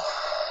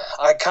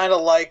 I kind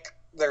of like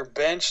their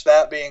bench.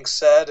 That being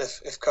said,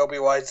 if Kobe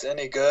White's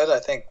any good, I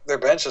think their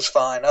bench is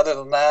fine. Other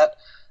than that,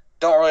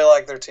 don't really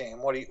like their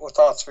team. What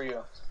thoughts for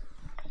you?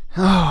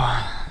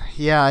 Oh,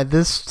 yeah,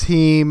 this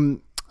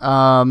team.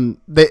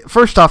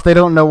 First off, they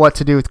don't know what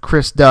to do with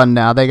Chris Dunn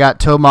now. They got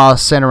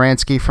Tomas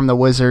Satoransky from the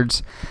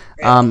Wizards.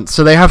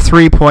 So they have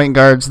 3 point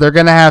guards. They're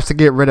going to have to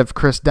get rid of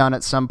Chris Dunn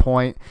at some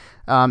point.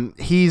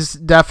 He's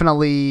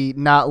definitely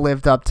not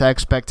lived up to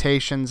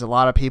expectations. A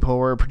lot of people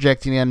were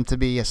projecting him to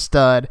be a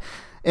stud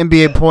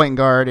NBA point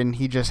guard, and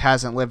he just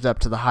hasn't lived up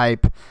to the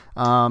hype.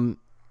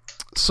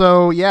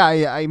 So, yeah,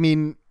 I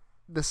mean,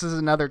 this is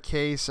another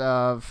case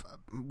of,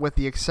 with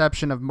the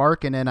exception of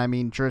Markkanen, I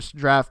mean, just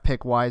draft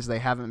pick-wise, they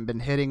haven't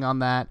been hitting on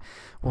that.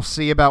 We'll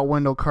see about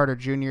Wendell Carter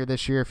Jr.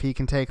 this year if he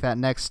can take that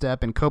next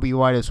step, and Kobe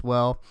White as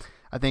well.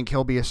 I think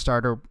he'll be a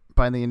starter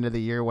by the end of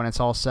the year when it's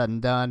all said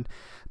and done.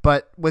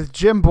 But with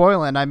Jim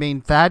Boylan, I mean,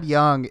 Thad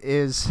Young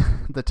is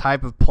the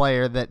type of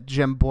player that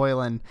Jim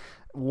Boylan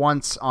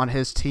wants on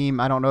his team.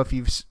 I don't know if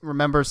you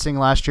remember seeing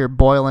last year,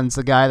 Boylan's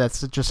the guy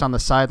that's just on the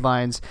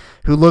sidelines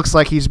who looks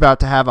like he's about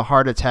to have a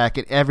heart attack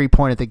at every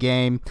point of the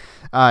game.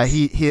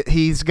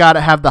 He's got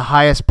to have the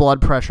highest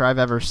blood pressure I've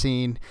ever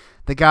seen.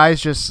 The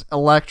guy's just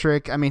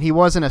electric. I mean, he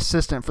was an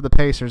assistant for the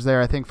Pacers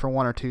there, I think, for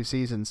 1 or 2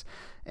 seasons.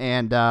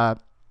 And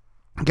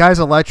guy's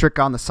electric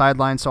on the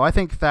sideline, so I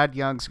think Thad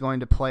Young's going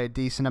to play a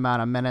decent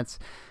amount of minutes.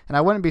 And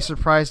I wouldn't be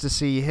surprised to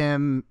see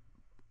him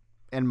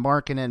and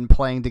Markkanen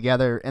playing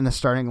together in the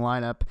starting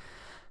lineup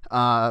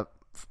a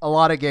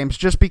lot of games,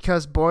 just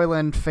because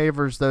Boylan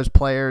favors those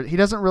players. He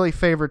doesn't really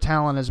favor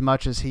talent as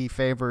much as he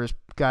favors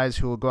guys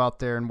who will go out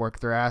there and work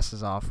their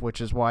asses off,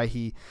 which is why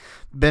he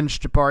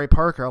benched Jabari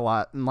Parker a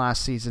lot in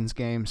last season's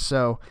game.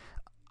 So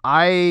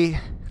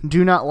I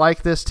do not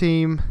like this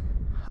team,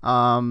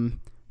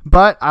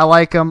 but I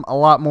like them a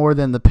lot more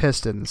than the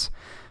Pistons.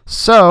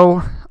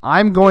 So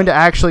I'm going to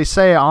actually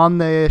say on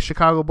the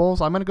Chicago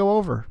Bulls, I'm going to go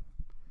over.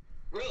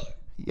 Really?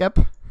 Yep.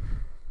 Okay,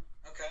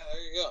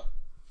 there you go.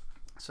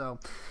 So,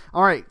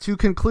 all right, to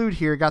conclude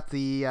here, got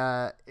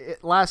the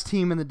last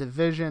team in the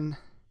division.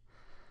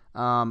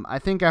 I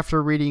think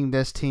after reading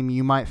this team,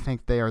 you might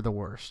think they are the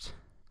worst.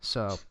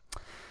 So,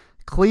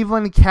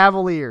 Cleveland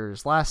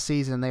Cavaliers, last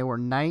season, they were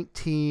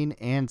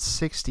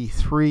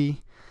 19-63.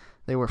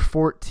 They were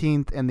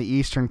 14th in the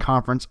Eastern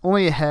Conference,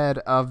 only ahead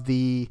of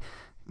the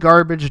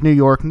garbage New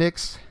York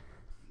Knicks.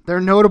 Their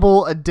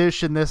notable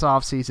addition this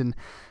offseason,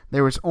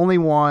 there was only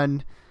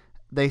one.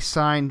 They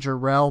signed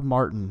Jarrell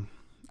Martin.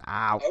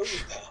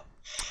 Ouch.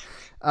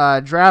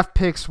 Draft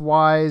picks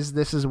wise,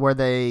 this is where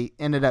they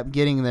ended up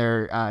getting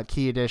their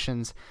key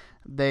additions.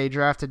 They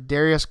drafted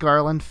Darius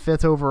Garland,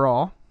 5th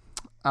overall.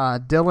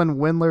 Dylan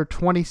Windler,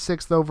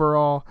 26th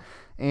overall.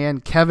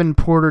 And Kevin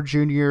Porter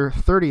Jr.,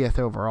 30th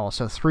overall.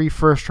 So 3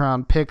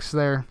 first-round picks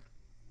there.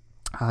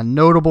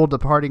 Notable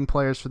departing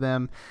players for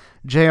them.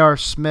 J.R.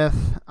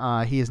 Smith,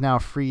 he is now a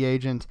free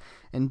agent.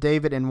 And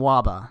David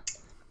Nwaba.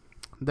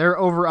 Their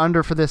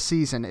over-under for this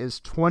season is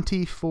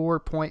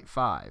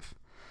 24.5.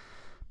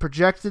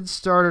 Projected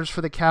starters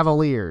for the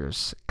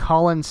Cavaliers: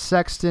 Colin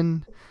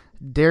Sexton,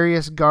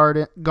 Darius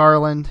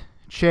Garland,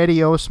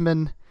 Cedi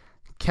Osman,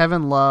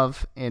 Kevin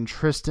Love, and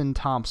Tristan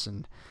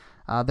Thompson.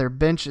 Their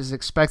bench is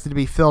expected to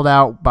be filled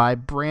out by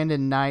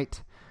Brandon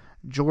Knight,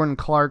 Jordan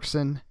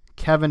Clarkson,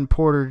 Kevin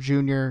Porter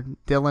Jr.,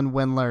 Dylan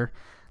Windler,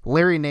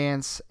 Larry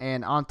Nance,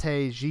 and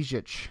Ante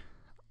Zizic.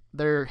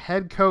 They're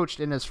head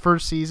coached in his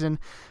first season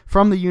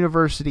from the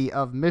University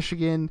of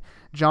Michigan,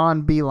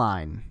 John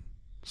Beilein.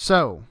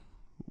 So,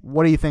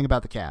 what do you think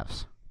about the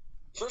Cavs?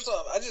 First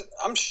off,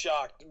 I'm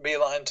shocked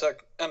Beilein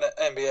took an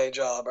NBA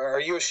job.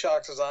 Are you as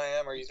shocked as I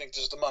am, or you think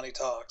just the money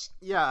talks?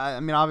 Yeah, I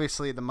mean,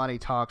 obviously the money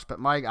talks,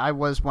 but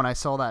when I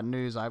saw that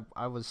news, I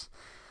was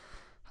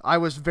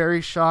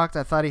very shocked.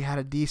 I thought he had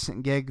a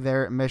decent gig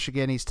there at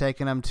Michigan. He's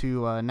taken them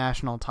to a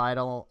national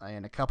title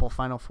and a couple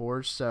Final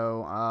Fours.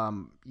 So,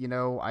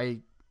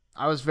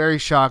 I was very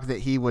shocked that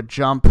he would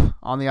jump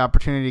on the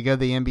opportunity to go to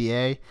the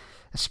NBA,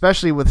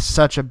 especially with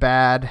such a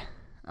bad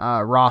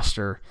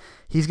roster.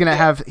 He's gonna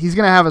have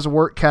his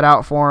work cut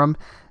out for him,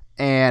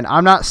 and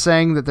I'm not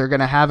saying that they're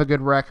gonna have a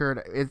good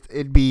record.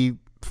 It'd be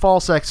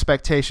false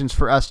expectations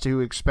for us to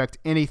expect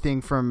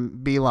anything from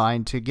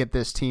Beilein to get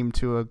this team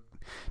to a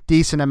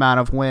decent amount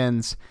of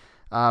wins.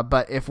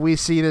 But if we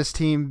see this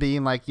team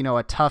being like,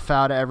 a tough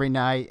out every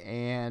night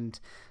and,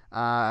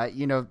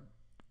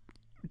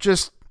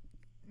 just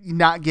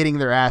not getting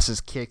their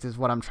asses kicked is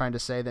what I'm trying to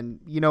say,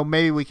 then,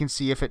 maybe we can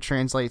see if it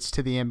translates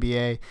to the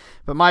NBA.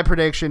 But my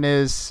prediction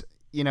is,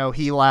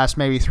 he lasts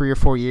maybe 3 or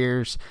 4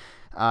 years.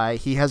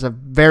 He has a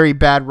very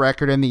bad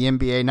record in the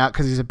NBA, not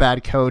because he's a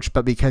bad coach,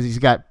 but because he's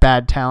got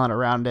bad talent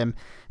around him,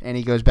 and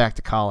he goes back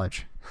to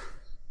college.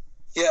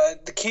 Yeah,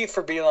 the key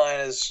for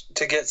Beilein is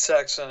to get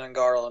Sexton and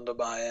Garland to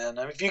buy in.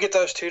 I mean, if you get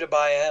those two to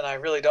buy in, I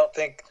really don't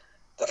think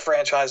the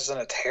franchise is in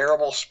a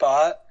terrible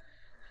spot.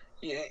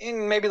 Yeah,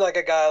 and maybe like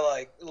a guy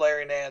like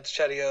Larry Nance,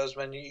 Chetty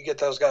Osman, you get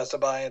those guys to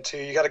buy into.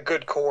 You got a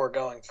good core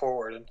going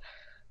forward, and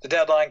the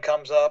deadline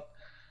comes up.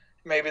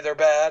 Maybe they're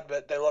bad,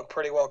 but they look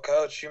pretty well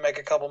coached. You make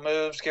a couple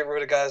moves, get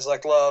rid of guys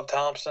like Love,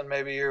 Thompson.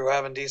 Maybe you're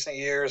having decent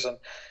years and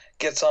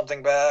get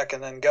something back,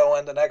 and then go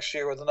into next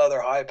year with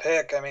another high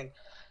pick. I mean,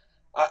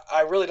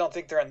 I really don't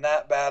think they're in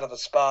that bad of a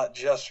spot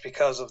just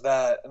because of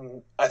that.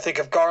 And I think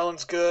if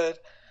Garland's good,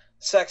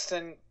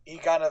 Sexton, he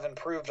kind of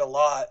improved a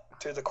lot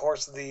through the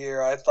course of the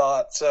year, I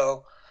thought.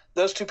 So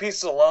those two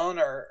pieces alone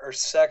are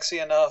sexy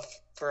enough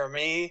for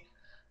me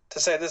to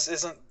say this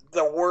isn't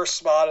the worst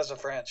spot as a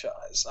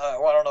franchise. I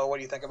don't know. What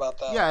do you think about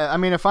that? Yeah, I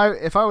mean, if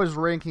I was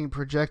ranking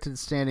projected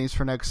standings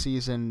for next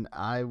season,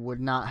 I would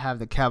not have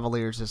the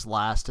Cavaliers as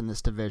last in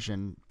this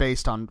division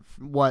based on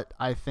what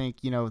I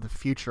think, the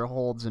future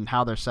holds and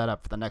how they're set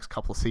up for the next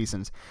couple of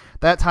seasons.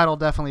 That title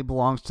definitely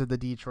belongs to the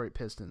Detroit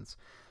Pistons.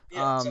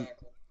 Yeah,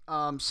 exactly.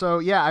 So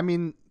yeah, I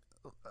mean,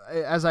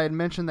 as I had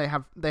mentioned,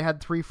 they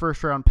had 3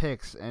 first-round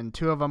picks, and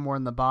 2 of them were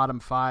in the bottom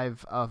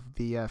 5 of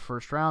the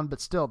first round,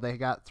 but still, they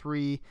got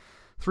 3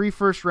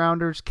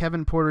 first-rounders.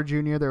 Kevin Porter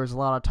Jr., there was a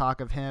lot of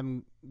talk of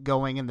him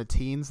going in the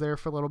teens there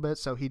for a little bit,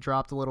 so he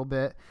dropped a little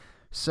bit.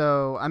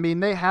 So, I mean,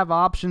 they have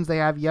options. They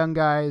have young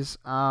guys.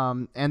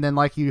 And then,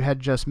 like you had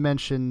just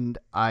mentioned,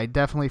 I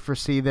definitely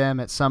foresee them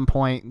at some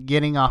point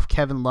getting off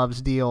Kevin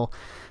Love's deal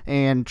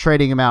and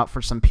trading him out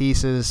for some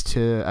pieces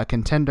to a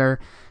contender.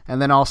 And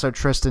then also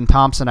Tristan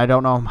Thompson. I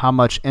don't know how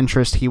much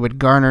interest he would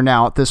garner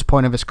now at this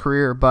point of his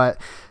career,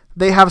 but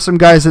they have some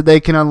guys that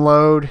they can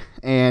unload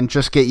and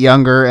just get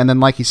younger. And then,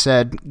 like you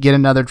said, get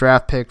another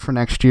draft pick for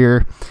next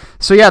year.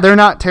 So, yeah, they're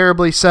not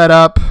terribly set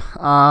up,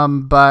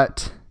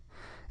 but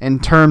in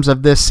terms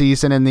of this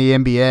season in the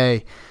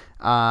NBA,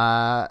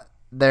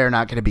 they're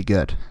not going to be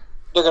good.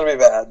 They're going to be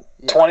bad.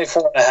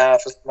 24.5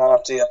 is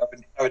lofty. I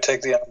would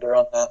take the under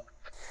on that.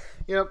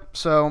 Yep.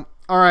 So,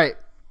 all right.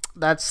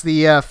 That's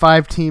the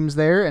 5 teams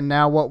there, and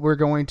now what we're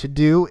going to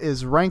do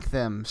is rank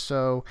them.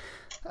 So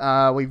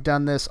we've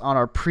done this on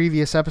our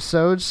previous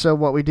episodes, so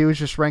what we do is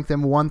just rank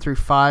them 1 through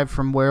 5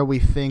 from where we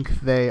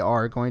think they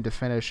are going to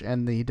finish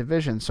in the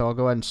division. So I'll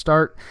go ahead and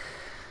start.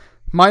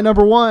 My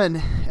number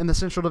 1 in the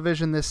Central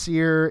Division this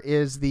year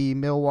is the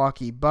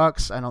Milwaukee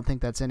Bucks. I don't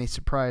think that's any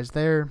surprise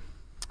there.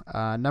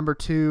 Number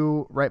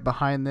 2, right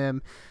behind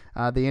them,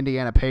 the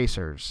Indiana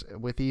Pacers.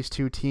 With these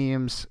 2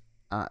 teams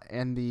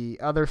and the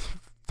other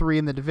 3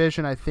 in the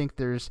division, I think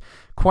there's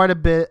quite a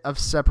bit of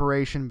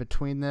separation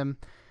between them.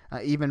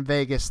 Even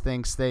Vegas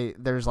thinks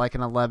there's like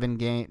an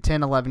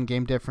 10-11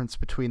 game difference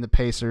between the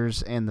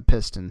Pacers and the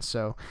Pistons.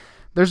 So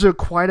there's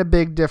quite a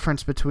big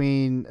difference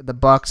between the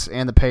Bucks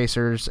and the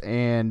Pacers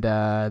and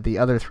the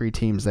other 3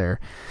 teams there.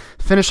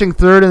 Finishing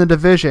 3rd in the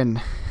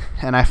division,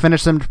 and I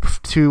finished them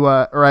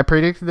I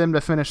predicted them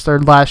to finish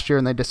 3rd last year,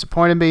 and they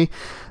disappointed me.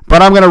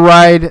 But I'm going to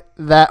ride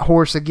that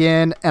horse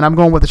again, and I'm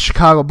going with the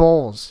Chicago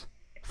Bulls,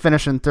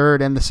 finishing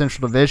 3rd in the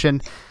Central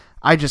Division.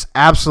 I just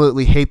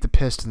absolutely hate the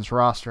Pistons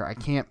roster. I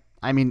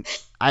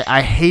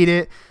hate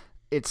it.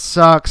 It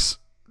sucks.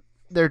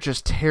 They're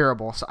just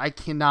terrible. So I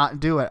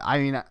cannot do it.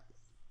 I'm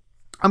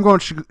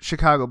going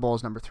Chicago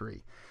Bulls number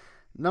 3.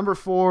 Number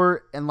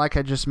 4, and like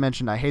I just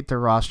mentioned, I hate their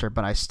roster,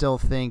 but I still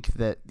think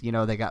that,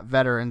 they got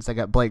veterans. They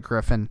got Blake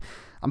Griffin.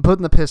 I'm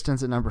putting the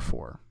Pistons at number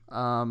 4.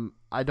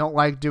 I don't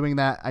like doing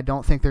that. I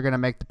don't think they're going to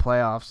make the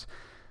playoffs,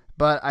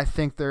 but I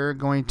think they're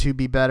going to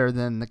be better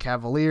than the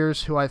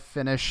Cavaliers, who I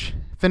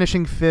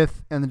finishing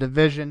 5th in the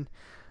division.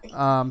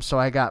 So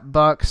I got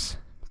Bucks,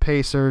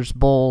 Pacers,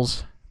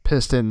 Bulls,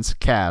 Pistons,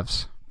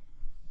 Cavs.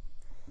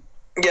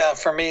 Yeah,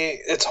 for me,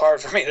 it's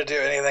hard for me to do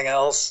anything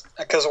else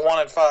because 1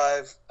 and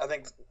 5, I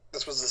think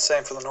this was the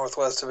same for the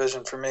Northwest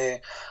Division for me,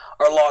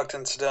 are locked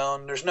in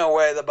stone. There's no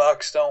way the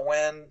Bucks don't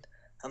win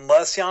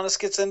unless Giannis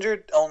gets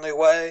injured, only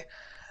way.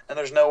 And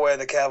there's no way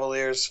the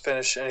Cavaliers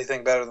finish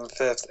anything better than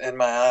 5th in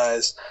my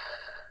eyes.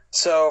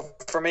 So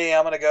for me,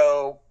 I'm going to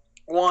go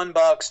 1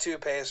 Bucks, 2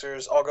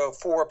 Pacers. I'll go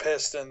 4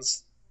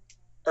 Pistons,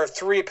 or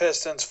 3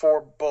 Pistons,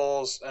 4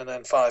 Bulls, and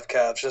then 5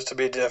 Cavs, just to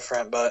be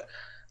different. But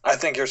I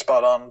think you're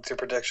spot on with your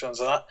predictions.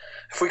 And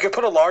if we could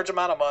put a large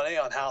amount of money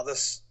on how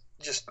this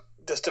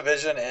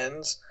division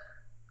ends,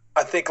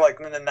 I think like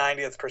in the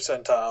 90th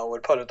percentile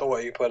would put it the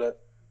way you put it.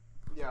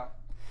 Yeah.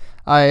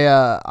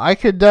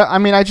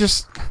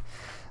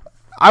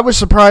 I was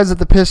surprised that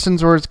the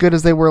Pistons were as good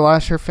as they were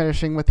last year,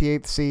 finishing with the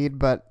 8th seed,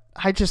 but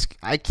I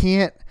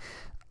can't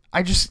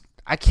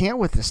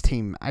with this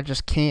team. I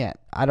just can't.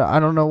 I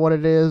don't know what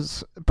it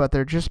is, but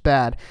they're just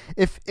bad.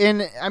 If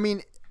the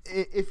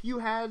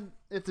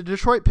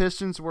Detroit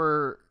Pistons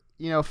were,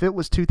 if it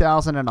was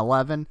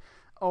 2011,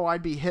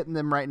 I'd be hitting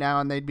them right now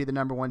and they'd be the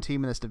number 1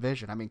 team in this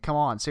division. I mean, come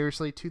on,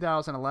 seriously,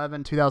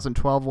 2011,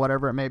 2012,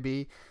 whatever it may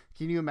be.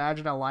 Can you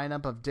imagine a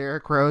lineup of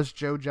Derrick Rose,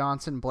 Joe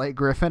Johnson, Blake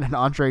Griffin, and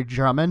Andre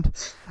Drummond?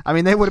 I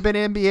mean, they would have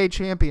been NBA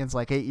champions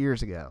like 8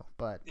 years ago,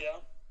 but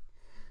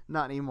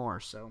not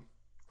anymore. So,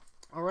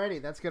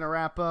 alrighty, that's going to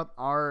wrap up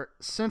our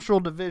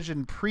Central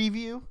Division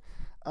preview.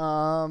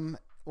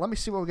 Let me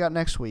see what we got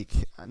next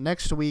week.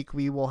 Next week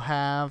we will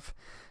have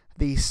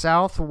the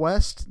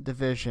Southwest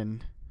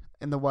Division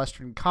in the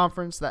Western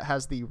Conference that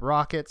has the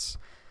Rockets,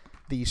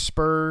 the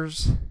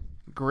Spurs,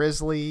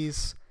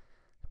 Grizzlies,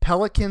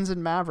 Pelicans,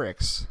 and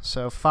Mavericks.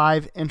 So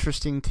 5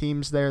 interesting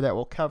teams there that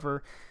we'll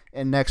cover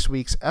in next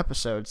week's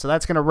episode. So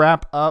that's going to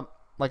wrap up,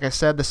 like I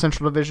said, the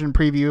Central Division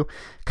preview.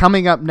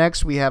 Coming up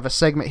next, we have a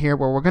segment here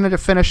where we're going to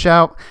finish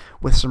out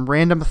with some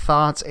random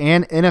thoughts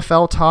and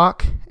NFL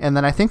talk. And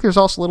then I think there's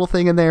also a little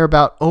thing in there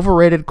about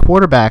overrated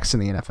quarterbacks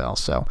in the NFL.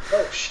 So,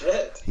 oh,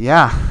 shit.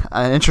 Yeah,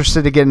 I'm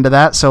interested to get into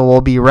that. So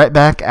we'll be right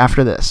back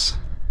after this.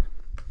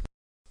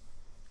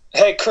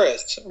 Hey,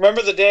 Chris,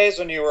 remember the days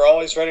when you were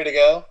always ready to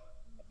go?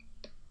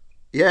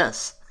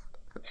 Yes.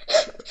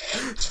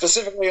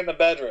 Specifically in the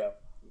bedroom.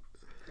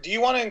 Do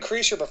you want to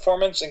increase your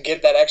performance and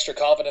get that extra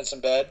confidence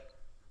in bed?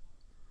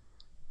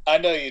 I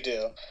know you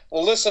do.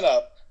 Well, listen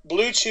up.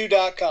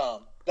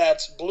 BlueChew.com.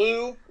 That's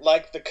blue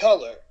like the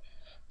color.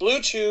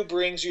 Blue Chew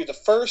brings you the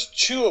first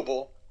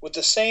chewable with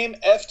the same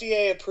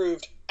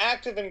FDA-approved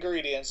active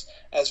ingredients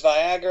as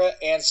Viagra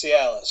and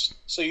Cialis,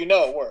 so you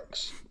know it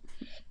works.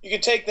 You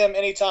can take them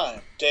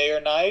anytime, day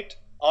or night,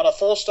 on a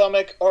full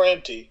stomach or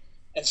empty.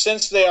 And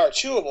since they are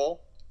chewable,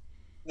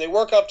 they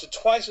work up to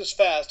twice as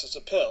fast as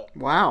a pill.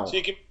 Wow. So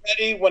you can be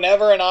ready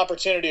whenever an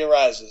opportunity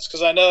arises.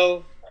 Because I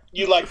know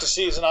you like to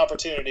seize an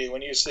opportunity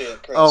when you see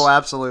it, Chris. Oh,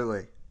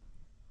 absolutely.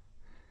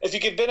 If you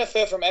could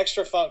benefit from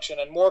extra function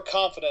and more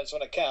confidence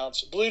when it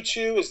counts, Blue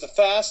Chew is the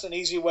fast and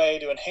easy way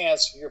to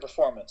enhance your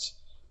performance.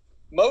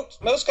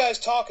 Most guys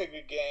talk a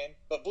good game,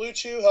 but Blue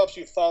Chew helps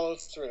you follow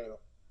through.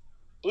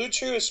 Blue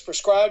Chew is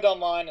prescribed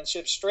online and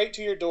shipped straight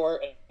to your door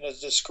in a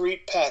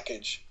discreet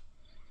package.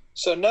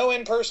 So no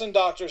in-person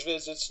doctor's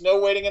visits, no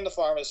waiting in the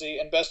pharmacy,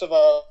 and best of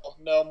all,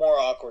 no more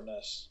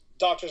awkwardness.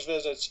 Doctor's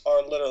visits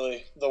are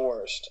literally the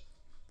worst.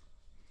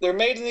 They're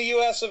made in the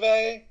US of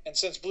A, and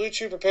since Blue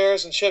Chew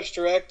prepares and ships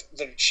direct,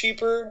 they're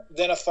cheaper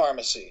than a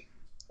pharmacy.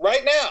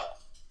 Right now,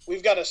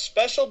 we've got a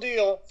special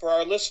deal for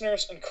our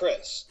listeners and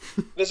Chris.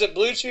 Visit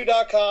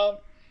BlueChew.com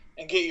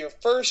and get your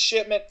first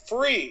shipment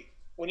free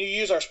when you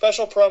use our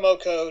special promo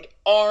code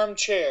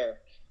ARMCHAIR.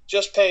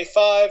 Just pay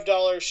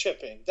 $5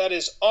 shipping. That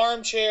is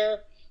ARMCHAIR,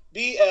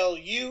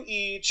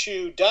 BlueChew.com,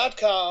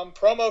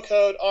 promo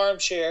code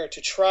ARMCHAIR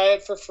to try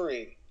it for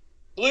free.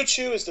 Blue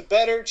Chew is the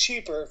better,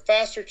 cheaper,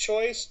 faster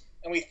choice,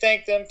 and we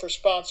thank them for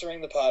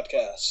sponsoring the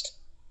podcast.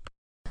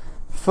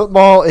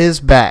 Football is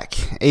back.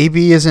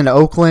 AB is in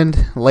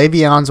Oakland,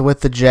 Le'Veon's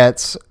with the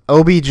Jets,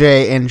 OBJ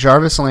and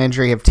Jarvis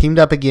Landry have teamed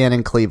up again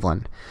in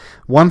Cleveland.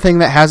 One thing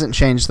that hasn't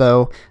changed,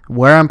 though,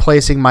 where I'm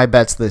placing my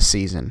bets this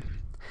season.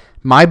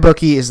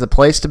 MyBookie is the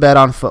place to bet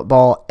on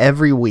football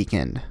every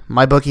weekend.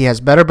 MyBookie has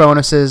better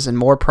bonuses and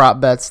more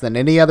prop bets than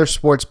any other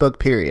sportsbook,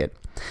 period.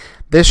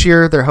 This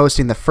year, they're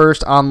hosting the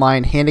first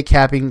online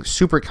handicapping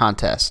super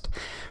contest.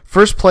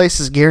 First place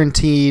is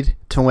guaranteed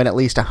to win at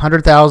least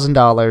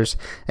 $100,000,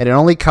 and it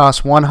only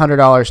costs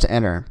 $100 to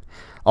enter.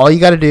 All you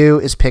got to do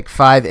is pick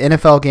 5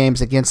 NFL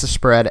games against the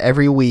spread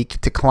every week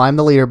to climb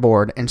the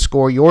leaderboard and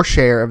score your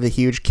share of the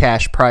huge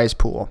cash prize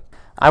pool.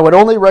 I would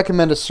only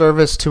recommend a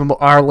service to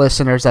our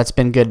listeners that's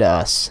been good to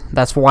us.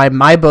 That's why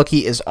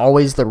MyBookie is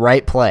always the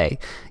right play.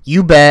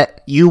 You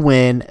bet, you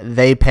win,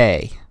 they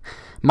pay.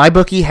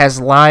 MyBookie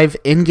has live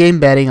in-game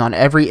betting on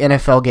every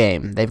NFL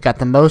game. They've got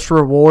the most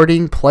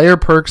rewarding player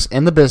perks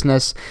in the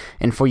business,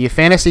 and for you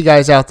fantasy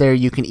guys out there,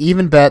 you can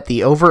even bet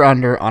the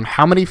over-under on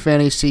how many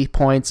fantasy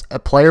points a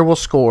player will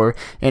score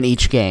in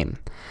each game.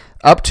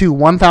 Up to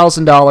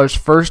 $1,000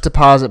 first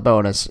deposit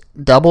bonus.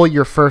 Double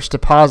your first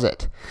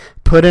deposit.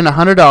 Put in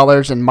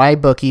 $100 and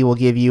MyBookie will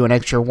give you an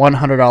extra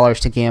 $100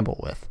 to gamble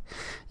with.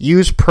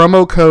 Use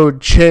promo code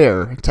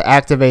CHAIR to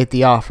activate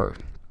the offer.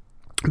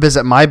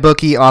 Visit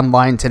MyBookie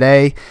online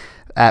today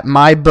at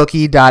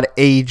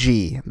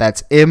mybookie.ag.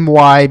 That's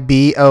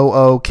MYBOOKIE.ag.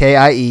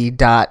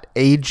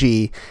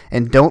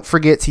 And don't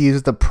forget to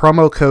use the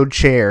promo code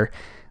CHAIR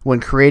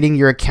when creating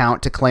your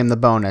account to claim the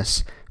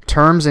bonus.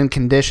 Terms and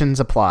conditions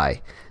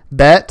apply.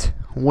 Bet,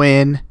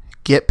 win,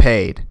 get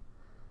paid.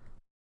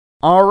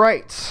 All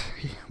right,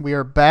 we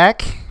are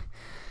back.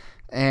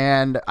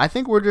 And I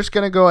think we're just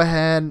going to go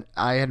ahead.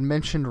 I had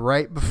mentioned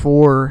right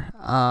before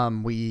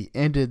we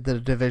ended the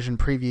division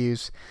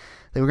previews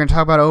that we're going to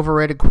talk about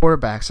overrated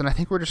quarterbacks. And I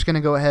think we're just going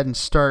to go ahead and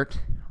start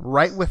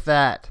right with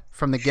that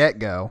from the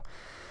get-go.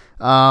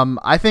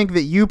 I think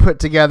that you put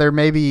together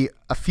maybe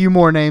a few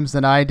more names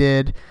than I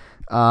did.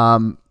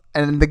 And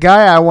the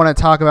guy I want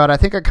to talk about, I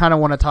think I kind of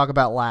want to talk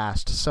about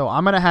last. So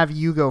I'm going to have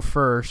you go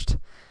first,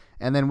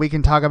 and then we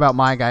can talk about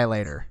my guy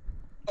later.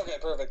 Okay,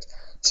 perfect.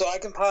 So I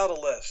compiled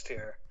a list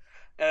here.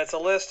 And it's a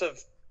list of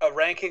a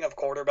ranking of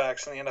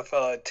quarterbacks in the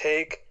NFL I'd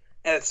take,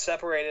 and it's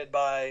separated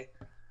by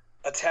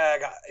a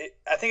tag.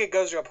 I think it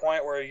goes to a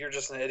point where you're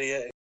just an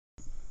idiot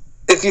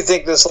if you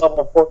think this level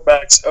of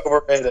quarterback's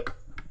overrated.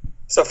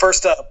 So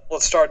first up,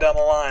 let's start down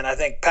the line. I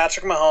think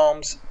Patrick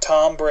Mahomes,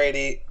 Tom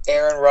Brady,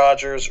 Aaron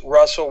Rodgers,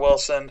 Russell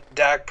Wilson,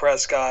 Dak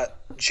Prescott,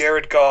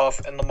 Jared Goff,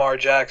 and Lamar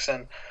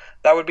Jackson.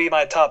 That would be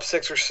my top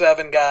 6 or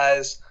 7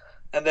 guys.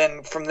 And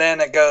then from then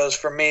it goes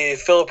for me,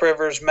 Phillip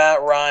Rivers,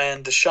 Matt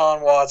Ryan,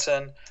 Deshaun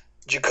Watson,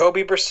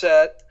 Jacoby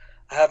Brissett,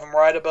 I have him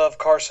right above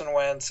Carson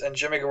Wentz and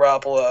Jimmy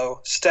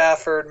Garoppolo,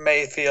 Stafford,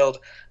 Mayfield,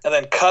 and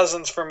then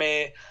Cousins for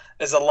me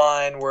is a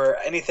line where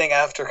anything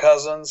after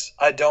Cousins,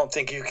 I don't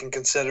think you can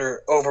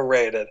consider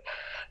overrated.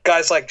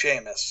 Guys like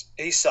Jameis,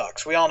 he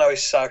sucks. We all know he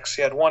sucks.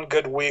 He had one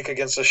good week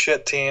against a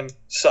shit team,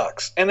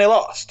 sucks. And they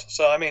lost.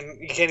 So, I mean,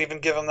 you can't even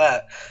give him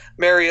that.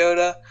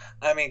 Mariota,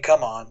 I mean,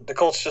 come on. The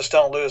Colts just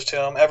don't lose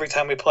to him. Every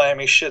time we play him,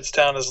 he shits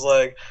down his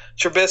leg.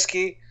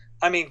 Trubisky,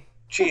 I mean,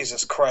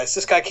 Jesus Christ.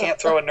 This guy can't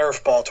throw a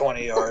Nerf ball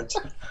 20 yards.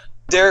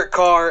 Derek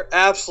Carr,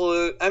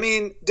 absolute. I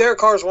mean, Derek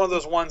Carr is one of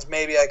those ones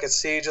maybe I could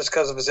see just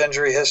because of his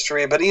injury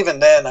history. But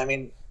even then, I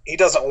mean, he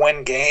doesn't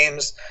win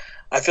games.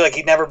 I feel like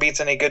he never beats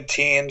any good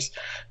teams.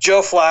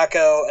 Joe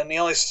Flacco, and the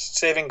only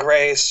saving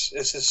grace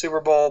is his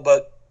Super Bowl,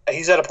 but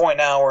he's at a point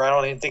now where I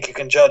don't even think you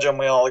can judge him.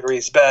 We all agree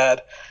he's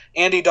bad.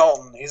 Andy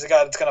Dalton, he's a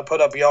guy that's going to put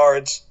up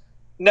yards,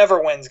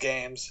 never wins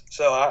games,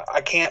 so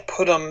I can't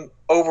put him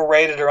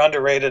overrated or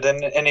underrated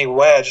in any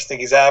way. I just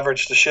think he's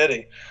average to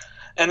shitty.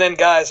 And then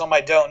guys on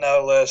my don't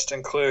know list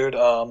include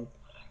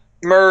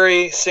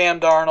Murray,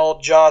 Sam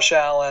Darnold, Josh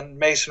Allen,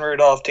 Mason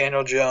Rudolph,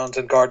 Daniel Jones,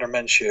 and Gardner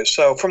Minshew.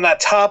 So from that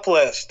top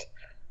list,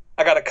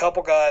 I got a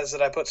couple guys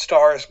that I put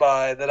stars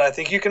by that I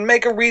think you can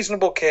make a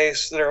reasonable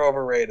case that are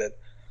overrated.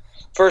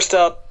 First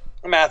up,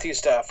 Matthew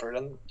Stafford.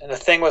 And the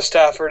thing with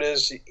Stafford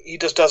is he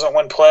just doesn't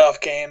win playoff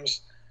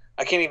games.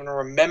 I can't even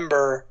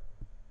remember.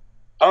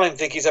 I don't even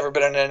think he's ever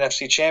been in an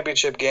NFC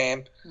Championship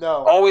game.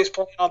 No. Always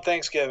playing on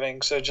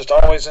Thanksgiving, so just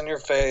always in your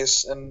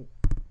face. And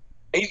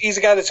he's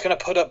a guy that's going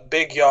to put up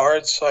big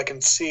yards, so I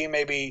can see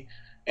maybe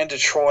in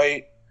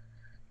Detroit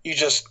you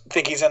just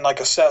think he's in like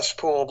a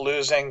cesspool of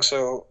losing,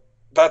 so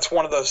that's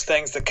one of those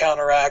things that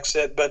counteracts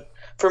it. But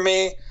for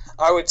me,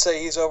 I would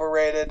say he's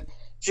overrated.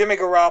 Jimmy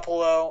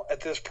Garoppolo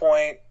at this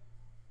point,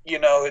 you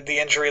know, the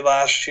injury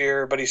last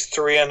year, but he's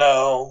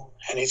 3-0,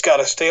 and he's got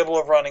a stable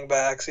of running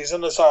backs. He's in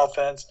this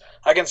offense.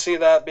 I can see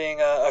that being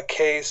a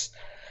case.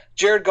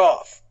 Jared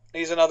Goff,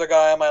 he's another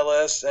guy on my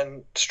list,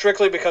 and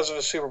strictly because of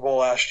his Super Bowl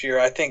last year,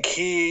 I think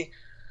he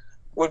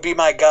would be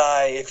my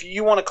guy. If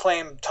you want to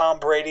claim Tom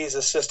Brady's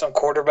a system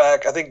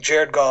quarterback, I think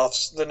Jared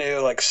Goff's the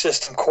new like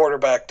system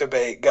quarterback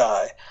debate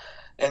guy.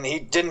 And he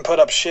didn't put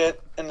up shit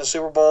in the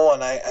Super Bowl,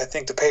 and I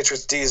think the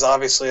Patriots D is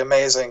obviously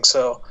amazing,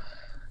 so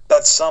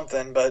that's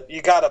something. But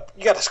you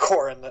gotta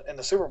score in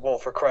the Super Bowl,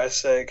 for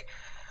Christ's sake.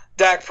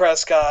 Dak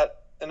Prescott,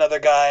 another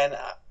guy, and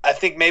I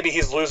think maybe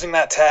he's losing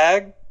that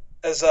tag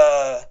as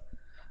a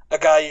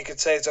guy you could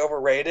say is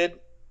overrated,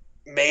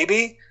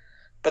 maybe.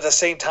 But at the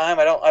same time,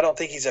 I don't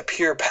think he's a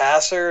pure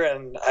passer,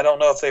 and I don't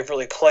know if they've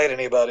really played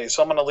anybody.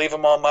 So I'm going to leave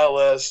him on my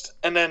list.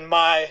 And then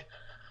my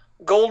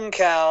golden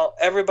cow,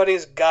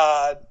 everybody's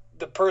god,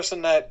 the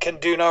person that can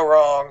do no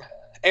wrong,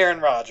 Aaron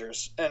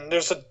Rodgers. And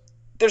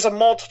there's a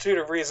multitude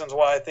of reasons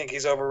why I think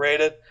he's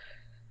overrated.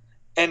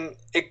 And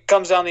it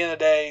comes down to the end of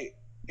the day,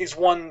 he's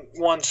won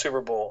one Super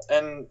Bowl.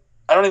 And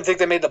I don't even think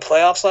they made the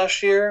playoffs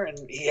last year. And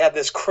he had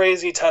this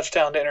crazy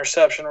touchdown to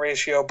interception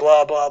ratio,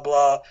 blah, blah,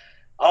 blah.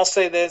 I'll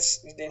say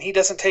this, and he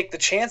doesn't take the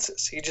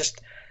chances.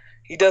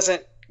 He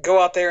doesn't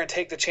go out there and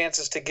take the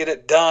chances to get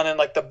it done in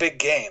like the big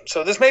game.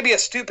 So this may be a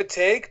stupid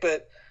take,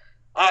 but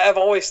I've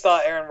always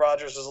thought Aaron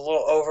Rodgers is a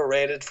little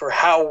overrated for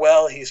how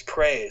well he's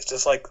praised.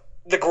 It's like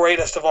the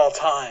greatest of all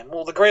time.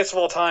 Well, the greatest of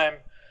all time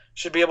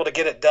should be able to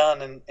get it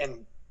done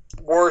in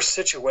worse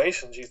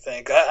situations, you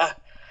think.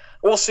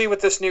 We'll see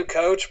with this new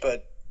coach,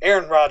 but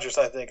Aaron Rodgers,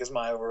 I think, is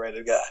my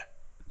overrated guy.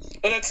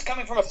 And it's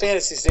coming from a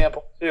fantasy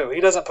standpoint, too.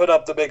 He doesn't put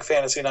up the big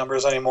fantasy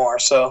numbers anymore.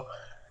 So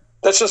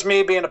that's just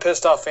me being a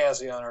pissed-off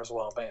fantasy owner as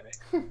well, baby.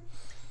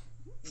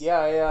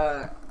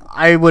 Yeah,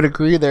 I would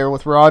agree there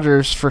with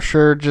Rodgers for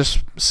sure,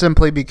 just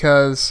simply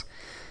because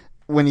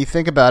when you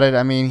think about it,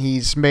 I mean,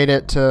 he's made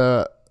it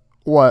to,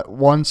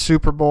 one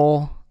Super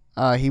Bowl?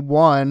 He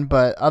won,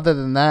 but other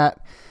than that,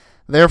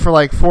 there for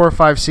like 4 or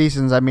 5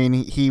 seasons, I mean,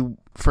 he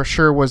for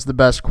sure was the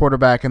best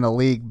quarterback in the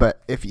league,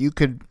 but if you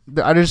could,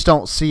 I just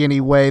don't see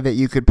any way that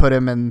you could put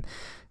him in,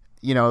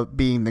 you know,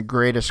 being the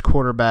greatest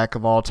quarterback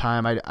of all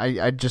time.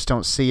 I just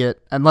don't see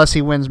it unless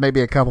he wins maybe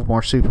a couple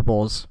more Super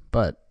Bowls.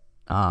 But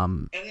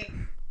and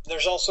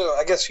there's also,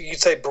 I guess you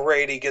could say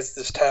Brady gets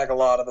this tag a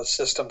lot of a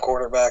system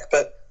quarterback,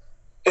 but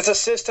it's a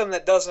system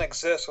that doesn't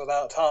exist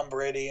without Tom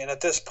Brady. And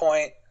at this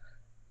point,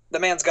 the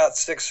man's got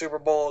 6 Super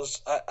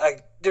Bowls.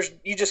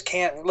 You just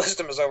can't list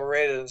him as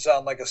overrated and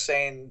sound like a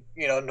sane,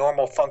 you know,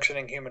 normal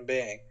functioning human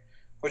being.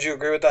 Would you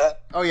agree with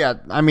that? Oh yeah,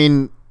 I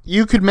mean,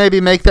 you could maybe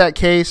make that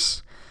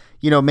case,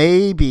 you know,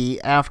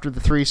 maybe after the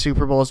 3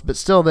 Super Bowls, but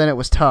still, then it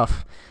was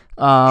tough.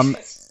 And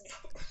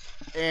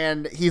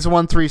he's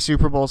won 3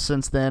 Super Bowls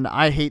since then.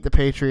 I hate the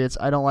Patriots.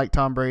 I don't like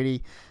Tom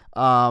Brady.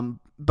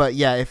 But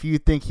yeah, if you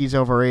think he's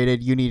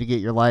overrated, you need to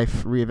get your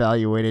life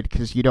reevaluated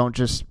because you're not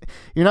just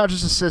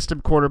a system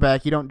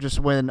quarterback. You don't just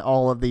win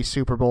all of these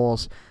Super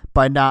Bowls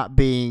by not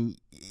being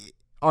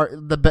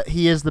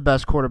he is the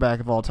best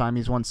quarterback of all time.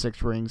 He's won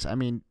 6 rings. I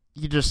mean,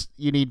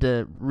 you need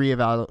to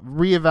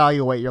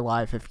reevaluate your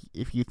life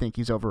if you think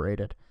he's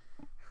overrated.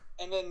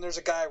 And then there's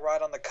a guy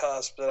right on the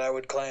cusp that I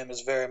would claim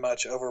is very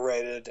much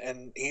overrated,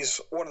 and he's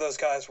one of those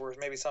guys where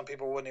maybe some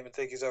people wouldn't even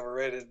think he's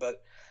overrated,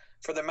 but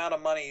for the amount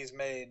of money he's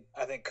made,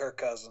 I think Kirk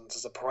Cousins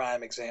is a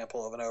prime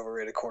example of an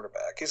overrated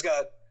quarterback. He's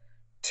got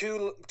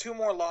two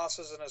more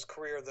losses in his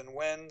career than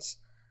wins,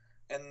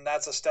 and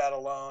that's a stat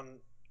alone.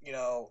 You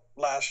know,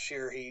 last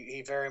year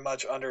he very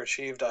much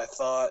underachieved, I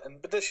thought,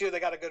 but this year they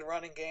got a good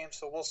running game,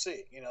 so we'll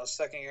see. You know,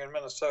 second year in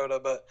Minnesota,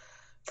 but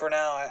for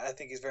now, I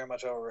think he's very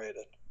much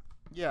overrated.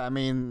 Yeah, I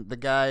mean, the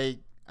guy,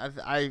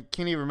 I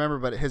can't even remember,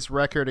 but his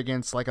record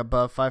against like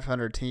above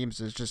 500 teams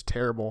is just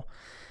terrible.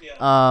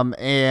 Yeah.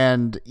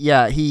 And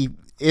yeah,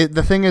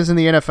 the thing is in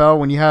the NFL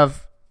when you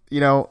have, you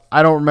know,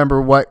 I don't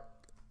remember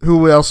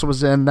who else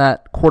was in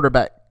that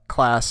quarterback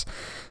class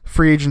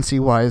free agency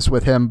wise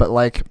with him, but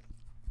like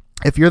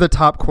if you're the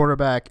top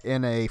quarterback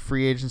in a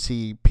free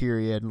agency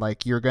period,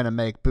 like you're going to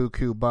make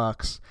buku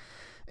bucks.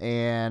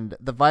 And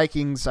the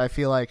Vikings, I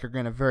feel like, are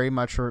going to very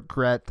much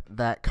regret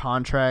that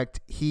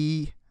contract.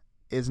 He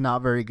is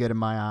not very good in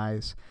my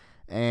eyes.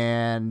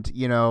 And,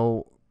 you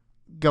know,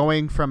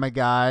 going from a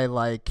guy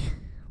like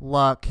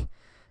Luck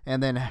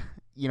and then,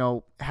 you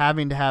know,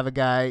 having to have a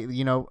guy,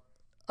 you know,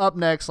 up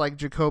next like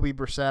Jacoby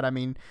Brissett. I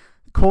mean,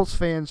 Colts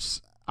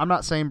fans, I'm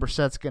not saying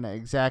Brissett's going to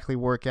exactly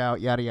work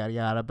out, yada, yada,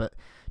 yada, but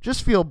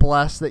just feel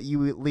blessed that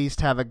you at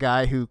least have a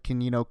guy who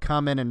can, you know,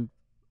 come in and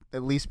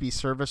at least be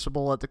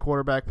serviceable at the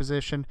quarterback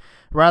position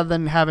rather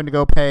than having to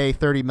go pay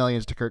 $30 million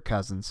to Kirk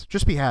Cousins.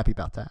 Just be happy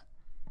about that.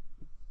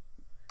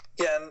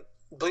 Yeah, and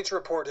Bleacher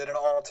Report did an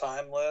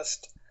all-time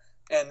list,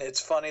 and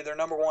it's funny, their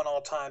number one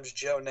all-time is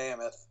Joe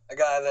Namath, a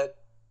guy that,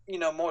 you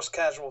know, most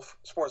casual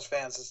sports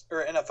fans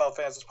or NFL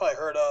fans has probably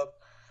heard of.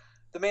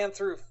 The man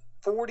threw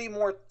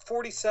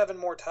 47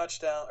 more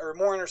touchdowns or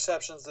more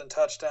interceptions than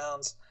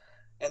touchdowns,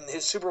 and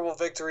his Super Bowl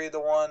victory, the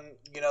one,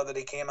 you know, that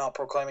he came out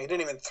proclaiming, he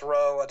didn't even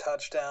throw a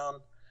touchdown.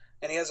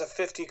 And he has a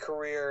 50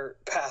 career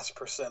pass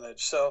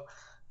percentage. So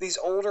these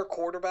older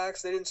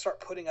quarterbacks, they didn't start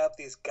putting up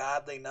these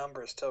godly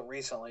numbers till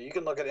recently. You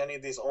can look at any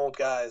of these old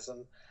guys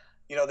and,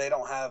 you know, they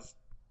don't have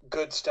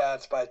good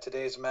stats by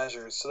today's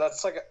measures. So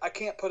that's like, I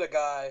can't put a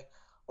guy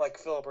like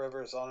Phillip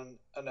Rivers on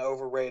an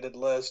overrated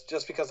list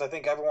just because I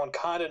think everyone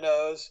kind of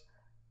knows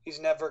he's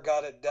never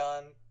got it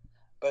done.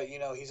 But, you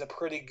know, he's a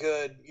pretty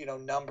good, you know,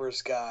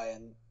 numbers guy.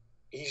 And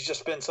he's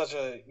just been such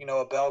a, you know,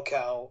 a bell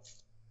cow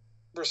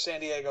for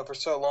San Diego for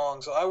so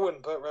long, so I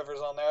wouldn't put Rivers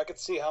on there. I could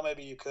see how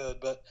maybe you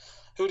could, but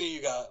who do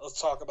you got? Let's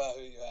talk about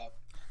who you have.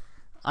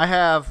 I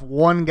have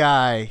one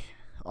guy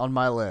on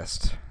my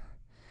list.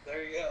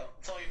 There you go.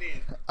 That's all you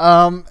need.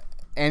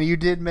 And you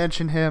did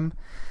mention him.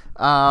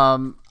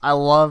 I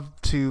love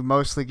to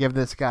mostly give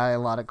this guy a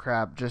lot of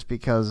crap just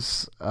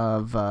because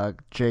of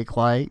Jake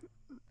Light,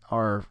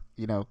 our,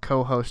 you know,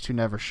 co-host who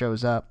never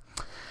shows up.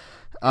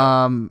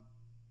 And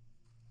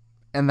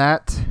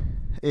that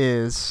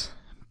is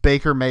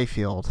Baker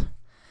Mayfield.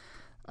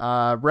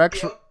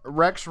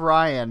 Rex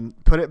Ryan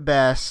put it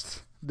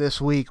best this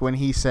week when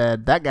he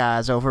said that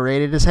guy's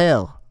overrated as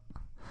hell.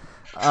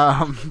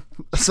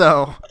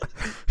 So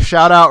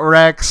shout out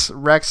Rex.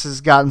 Rex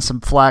has gotten some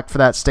flack for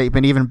that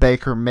statement. Even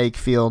Baker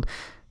Mayfield,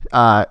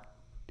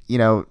 you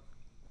know,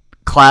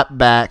 clap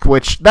back,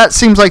 which that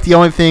seems like the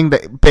only thing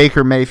that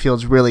Baker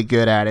Mayfield's really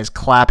good at is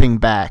clapping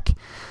back.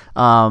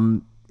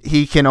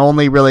 He can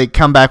only really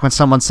come back when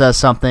someone says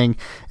something,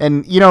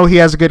 and, you know, he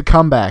has a good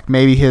comeback.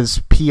 Maybe his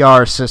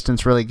PR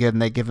assistant's really good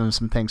and they give him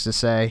some things to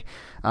say.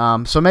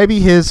 So maybe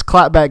his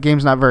clapback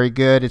game's not very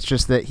good. It's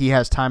just that he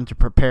has time to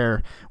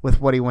prepare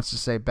with what he wants to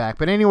say back.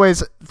 But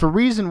anyways, the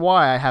reason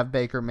why I have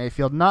Baker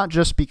Mayfield, not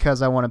just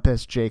because I want to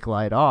piss Jake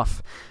Light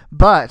off,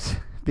 but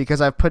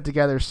because I've put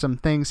together some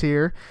things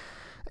here,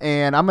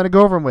 and I'm going to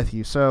go over them with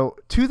you. So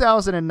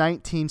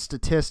 2019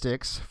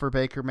 statistics for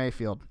Baker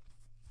Mayfield.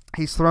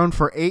 He's thrown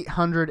for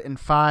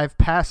 805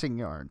 passing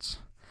yards.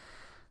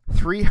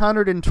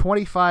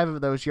 325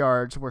 of those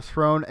yards were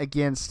thrown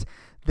against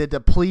the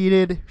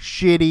depleted,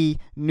 shitty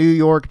New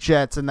York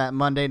Jets in that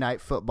Monday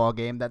Night Football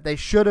game that they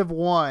should have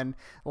won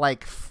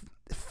like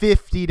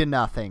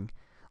 50-0.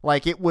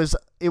 Like it was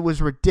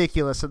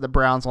ridiculous that the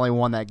Browns only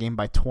won that game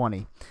by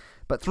 20.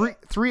 But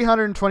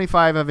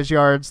 325 of his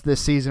yards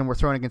this season were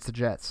thrown against the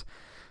Jets.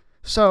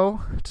 So,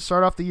 to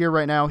start off the year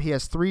right now, he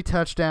has 3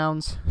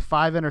 touchdowns,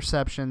 5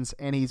 interceptions,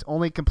 and he's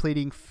only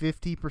completing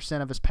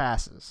 50% of his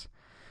passes.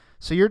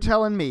 So you're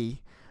telling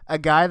me a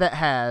guy that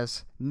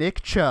has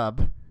Nick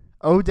Chubb,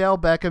 Odell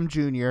Beckham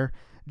Jr.,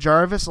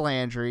 Jarvis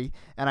Landry,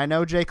 and I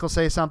know Jake will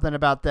say something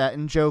about that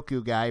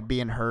Njoku guy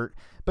being hurt,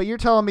 but you're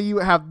telling me you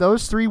have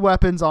those 3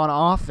 weapons on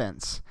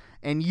offense,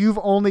 and you've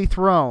only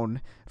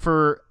thrown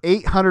for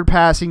 800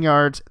 passing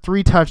yards,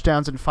 3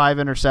 touchdowns, and 5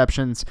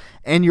 interceptions,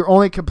 and you're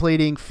only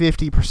completing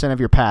 50% of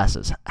your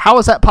passes. How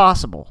is that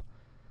possible?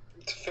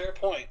 It's a fair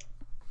point.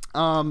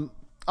 All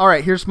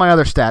right, here's my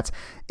other stats.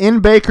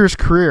 In Baker's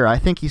career, I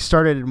think he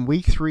started in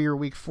week 3 or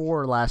week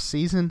 4 last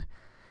season.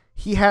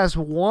 He has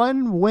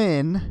 1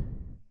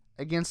 win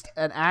against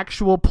an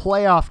actual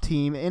playoff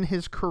team in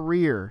his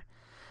career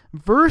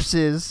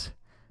versus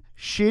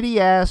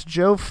shitty-ass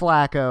Joe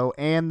Flacco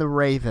and the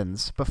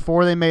Ravens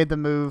before they made the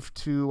move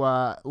to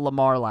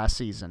Lamar last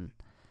season.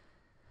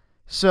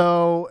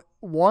 So,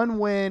 one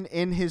win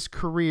in his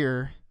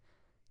career,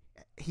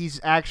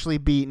 he's actually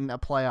beaten a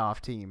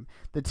playoff team.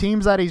 The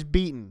teams that he's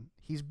beaten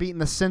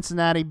the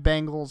Cincinnati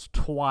Bengals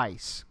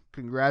twice.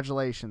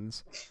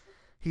 Congratulations.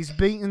 He's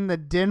beaten the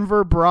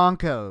Denver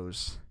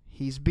Broncos.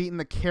 He's beaten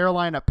the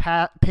Carolina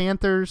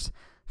Panthers,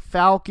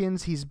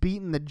 Falcons. He's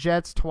beaten the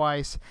Jets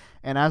twice.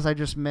 And as I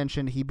just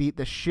mentioned, he beat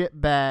the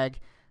shitbag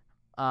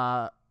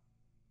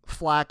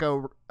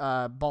Flacco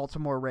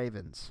Baltimore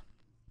Ravens.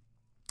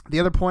 The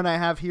other point I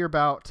have here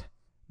about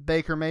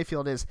Baker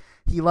Mayfield is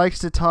he likes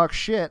to talk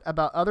shit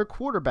about other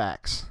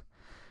quarterbacks.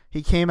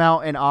 He came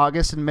out in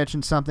August and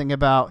mentioned something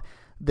about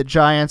the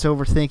Giants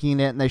overthinking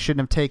it and they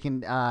shouldn't have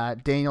taken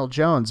Daniel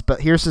Jones.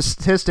 But here's a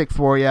statistic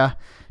for you.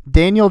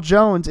 Daniel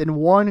Jones, in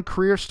one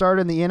career start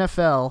in the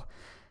NFL,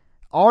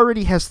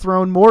 already has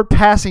thrown more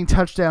passing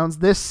touchdowns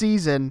this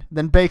season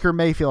than Baker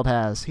Mayfield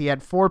has. He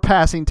had 4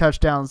 passing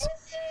touchdowns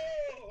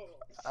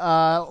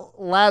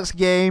last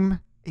game.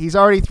 He's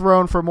already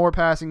thrown for more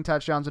passing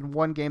touchdowns in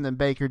one game than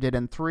Baker did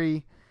in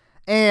 3.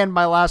 And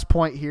my last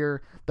point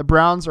here, the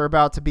Browns are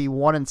about to be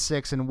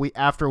 1-6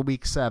 after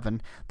week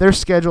 7. Their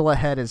schedule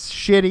ahead is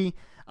shitty.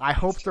 I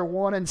hope they're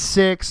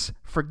 1-6.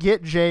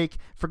 Forget Jake.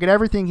 Forget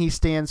everything he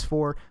stands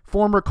for.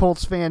 Former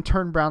Colts fan,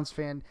 turned Browns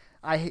fan.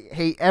 I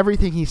hate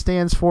everything he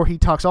stands for. He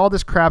talks all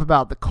this crap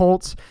about the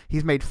Colts.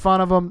 He's made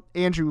fun of them.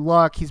 Andrew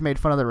Luck, he's made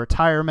fun of their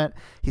retirement.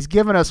 He's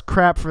given us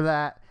crap for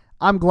that.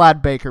 I'm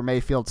glad Baker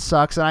Mayfield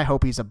sucks, and I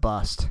hope he's a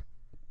bust.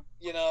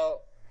 You know,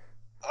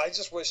 I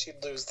just wish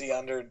he'd lose the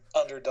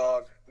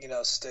underdog,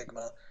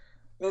 stigma.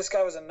 This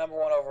guy was a number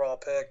 1 overall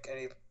pick, and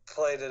he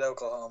played at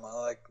Oklahoma.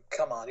 Like,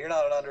 come on, you're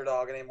not an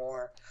underdog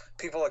anymore.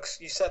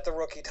 You set the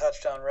rookie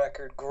touchdown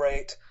record,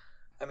 great.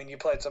 I mean, you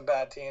played some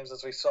bad teams,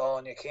 as we saw,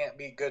 and you can't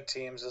beat good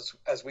teams,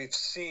 as we've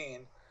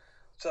seen.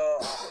 So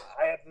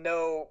I have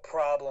no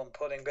problem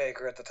putting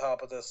Baker at the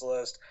top of this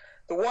list.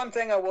 The one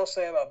thing I will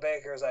say about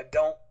Baker is I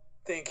don't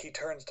think he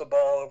turns the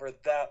ball over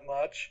that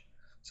much.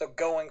 So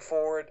going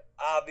forward,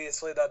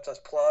 obviously that's a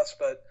plus,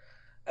 but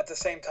at the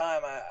same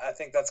time, I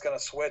think that's going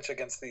to switch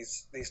against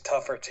these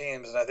tougher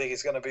teams, and I think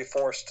he's going to be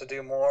forced to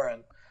do more,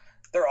 and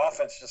their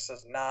offense just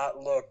has not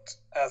looked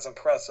as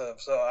impressive.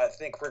 So I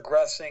think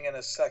regressing in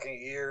his second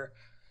year,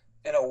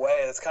 in a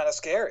way, it's kind of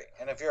scary.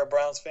 And if you're a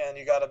Browns fan,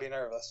 you got to be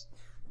nervous.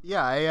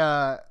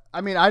 Yeah,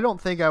 I mean, I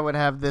don't think I would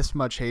have this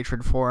much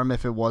hatred for him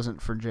if it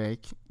wasn't for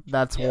Jake.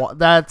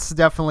 That's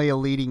definitely a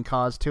leading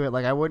cause to it.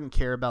 Like, I wouldn't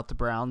care about the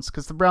Browns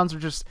because the Browns are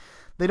just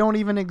 – they don't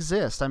even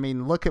exist. I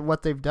mean, look at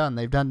what they've done.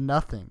 They've done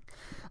nothing.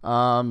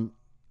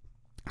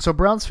 So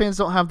Browns fans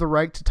don't have the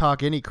right to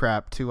talk any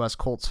crap to us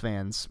Colts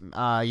fans. Win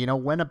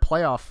a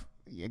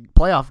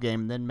playoff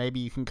game, then maybe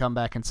you can come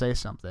back and say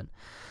something.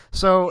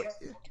 So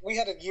we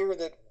had a year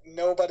that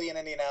nobody in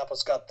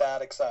Indianapolis got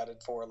that excited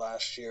for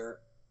last year,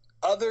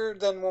 other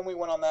than when we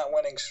went on that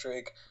winning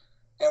streak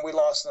and we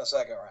lost in the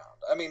second round.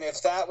 I mean,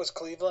 if that was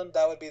Cleveland,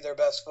 that would be their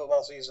best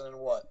football season in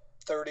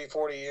 30,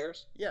 40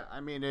 years? Yeah,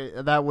 I mean,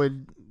 that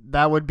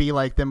would be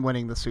like them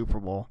winning the Super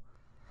Bowl.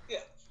 Yeah.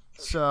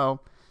 So,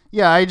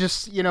 yeah, I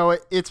just,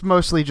 it's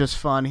mostly just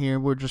fun here.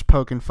 We're just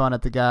poking fun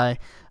at the guy.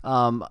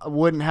 I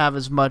wouldn't have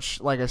as much,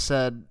 like I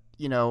said,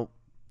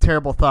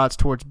 terrible thoughts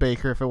towards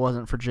Baker if it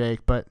wasn't for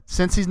Jake. But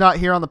since he's not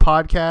here on the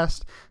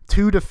podcast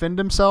to defend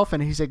himself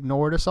and he's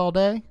ignored us all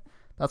day,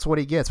 that's what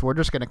he gets. We're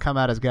just going to come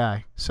at his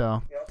guy.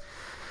 So,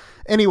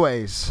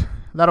 anyways,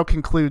 that'll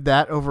conclude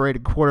that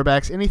overrated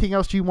quarterbacks. Anything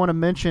else you want to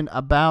mention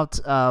about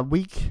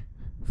week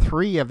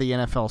 3 of the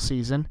NFL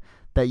season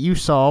that you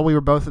saw? We were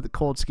both at the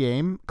Colts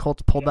game.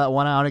 Colts pulled that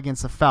one out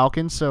against the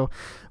Falcons. So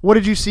what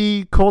did you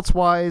see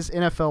Colts-wise,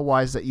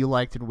 NFL-wise, that you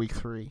liked in week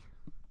 3?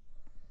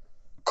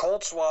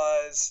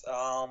 Colts-wise,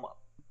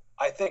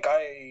 I think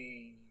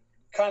I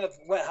kind of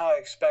went how I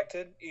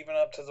expected, even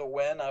up to the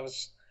win.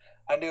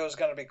 I knew it was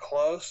going to be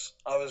close.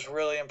 I was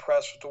really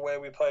impressed with the way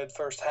we played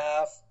first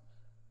half.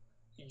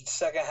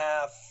 Second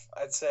half,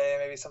 I'd say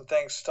maybe some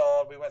things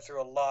stalled. We went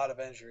through a lot of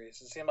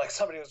injuries. It seemed like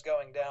somebody was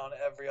going down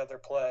every other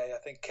play. I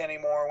think Kenny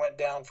Moore went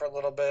down for a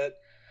little bit.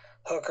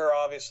 Hooker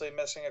obviously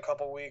missing a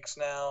couple weeks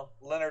now.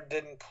 Leonard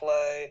didn't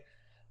play.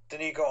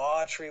 Danico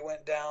Autry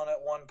went down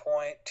at one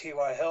point.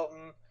 T.Y.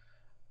 Hilton.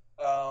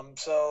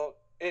 So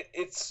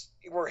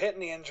we're hitting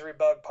the injury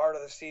bug part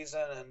of the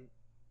season, and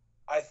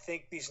I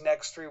think these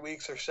next 3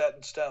 weeks are set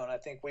in stone. I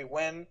think we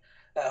win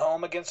at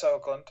home against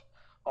Oakland.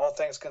 All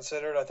things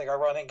considered, I think our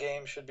running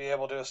game should be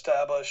able to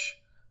establish,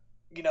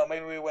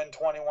 maybe we win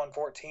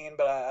 21-14,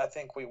 but I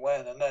think we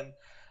win. And then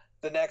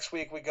the next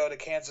week we go to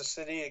Kansas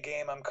City, a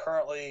game I'm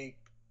currently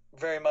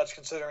very much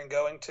considering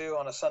going to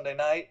on a Sunday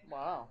night.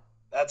 Wow.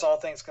 That's all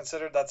things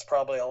considered. That's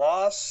probably a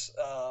loss.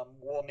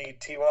 We'll need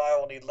T.Y.,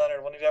 we'll need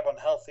Leonard, we'll need everyone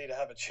healthy to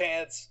have a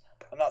chance.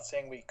 I'm not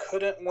saying we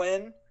couldn't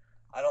win.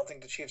 I don't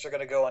think the Chiefs are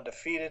going to go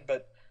undefeated,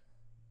 but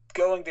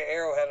going to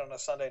Arrowhead on a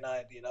Sunday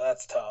night,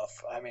 that's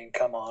tough. I mean,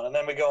 come on. And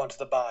then we go into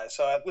the bye.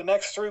 So the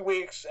next 3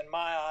 weeks, in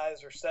my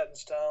eyes, are set in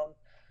stone.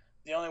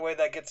 The only way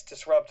that gets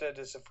disrupted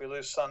is if we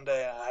lose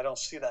Sunday. I don't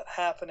see that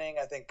happening.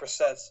 I think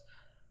Brissett's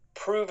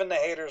proven the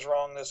haters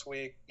wrong this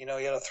week. He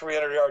had a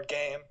 300-yard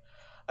game.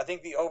 I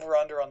think the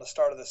over-under on the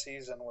start of the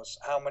season was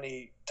how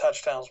many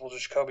touchdowns will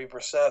Jacoby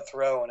Brissett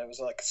throw, and it was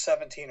like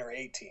 17 or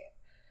 18.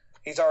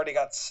 He's already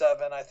got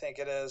 7, I think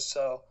it is.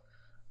 So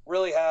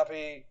really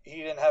happy he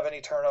didn't have any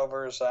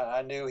turnovers.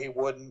 I knew he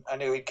wouldn't. I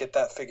knew he'd get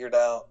that figured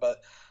out.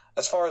 But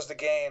as far as the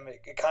game,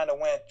 it kind of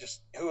went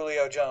just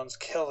Julio Jones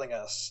killing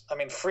us. I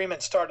mean, Freeman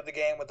started the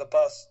game with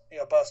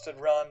a busted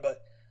run,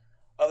 but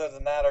other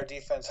than that, our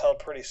defense held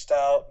pretty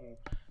stout,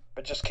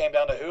 but just came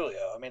down to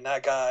Julio. I mean,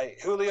 that guy,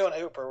 Julio and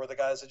Hooper were the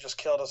guys that just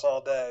killed us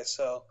all day.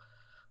 So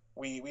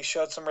we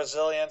showed some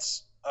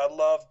resilience. I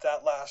loved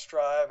that last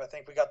drive. I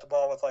think we got the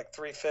ball with like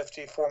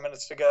 3:50, 4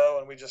 minutes to go,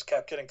 and we just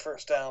kept getting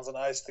first downs and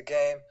iced the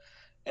game.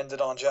 Ended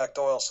on Jack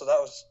Doyle. So that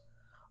was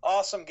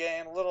awesome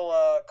game. A little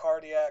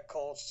cardiac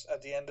Colts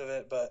at the end of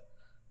it, but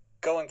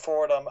going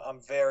forward,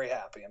 I'm very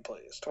happy and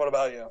pleased. What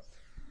about you?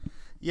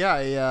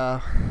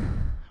 Yeah,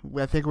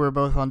 I think we were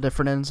both on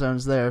different end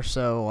zones there,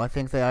 so I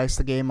think they iced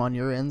the game on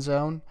your end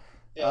zone.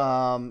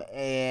 Yeah.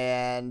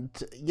 And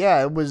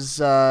yeah, it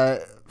was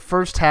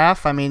first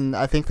half. I mean,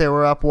 I think they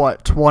were up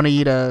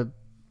 20 to,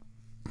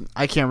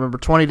 I can't remember,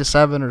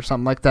 20-7 or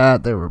something like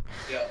that. They were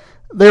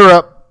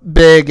up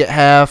big at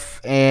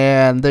half,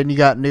 and then you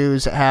got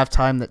news at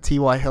halftime that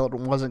T.Y.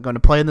 Hilton wasn't going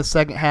to play in the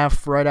second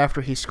half right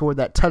after he scored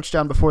that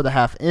touchdown before the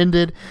half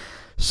ended.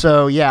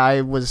 So yeah,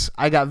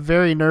 I got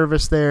very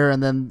nervous there,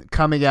 and then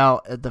coming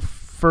out at the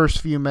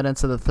first few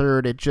minutes of the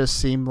third, it just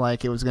seemed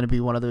like it was going to be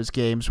one of those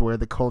games where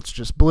the Colts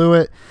just blew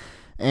it.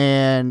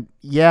 And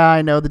yeah,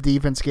 I know the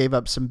defense gave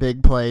up some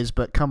big plays,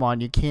 but come on,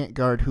 you can't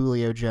guard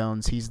Julio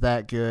Jones. He's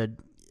that good.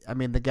 I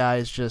mean, the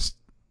guy's just,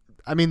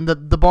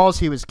 the balls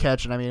he was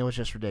catching, it was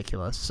just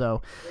ridiculous.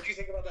 So what do you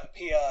think about that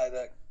PI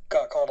that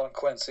got called on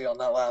Quincy on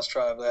that last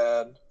drive they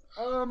had?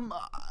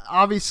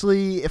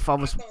 Obviously, I thought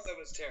that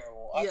was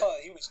terrible. I thought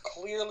he was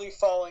clearly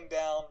falling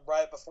down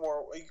right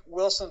before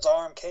Wilson's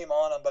arm came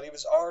on him, but he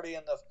was already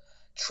in the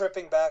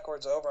tripping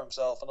backwards over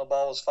himself, and the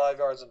ball was 5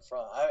 yards in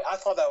front. I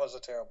thought that was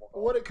a terrible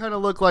call. What it kind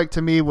of looked like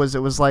to me was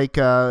it was like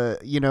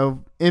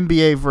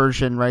NBA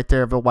version right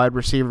there of a wide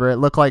receiver. It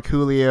looked like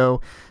Julio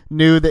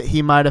knew that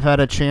he might have had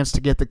a chance to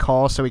get the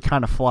call, so he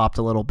kind of flopped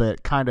a little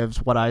bit, kind of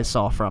what I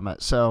saw from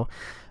it. So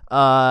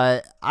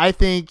I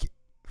think,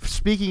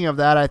 speaking of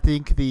that, I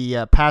think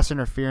the pass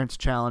interference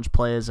challenge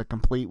play is a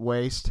complete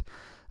waste.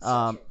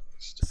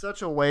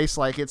 Such a waste.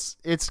 Like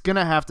it's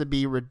gonna have to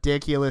be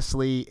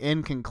ridiculously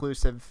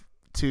inconclusive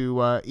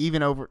to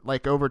even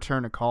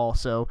overturn a call.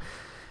 So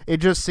it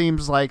just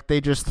seems like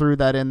they just threw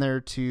that in there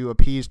to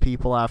appease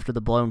people after the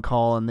blown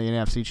call in the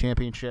NFC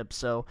Championship.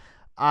 So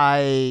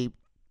I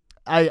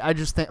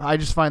just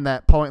find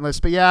that pointless.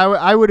 But yeah,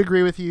 I would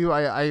agree with you.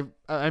 I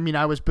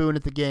was booing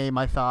at the game.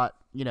 I thought,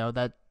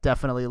 that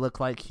definitely looked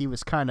like he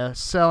was kind of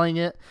selling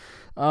it.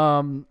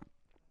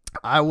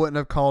 I wouldn't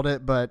have called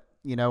it, but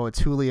it's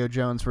Julio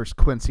Jones versus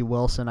Quincy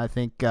Wilson. I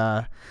think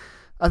the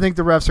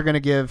refs are going to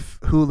give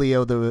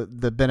Julio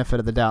the benefit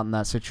of the doubt in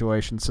that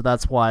situation, so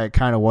that's why I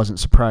kind of wasn't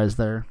surprised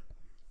there.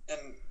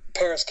 And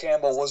Paris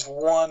Campbell was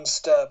one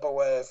step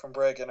away from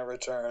breaking a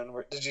return.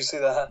 Did you see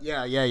that?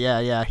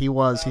 Yeah. He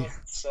was. That was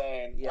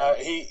insane. Yeah.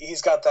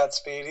 He's got that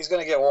speed. He's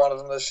going to get one of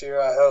them this year,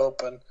 I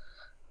hope, and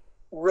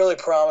really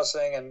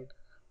promising. And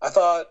I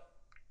thought,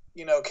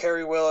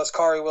 Kari Willis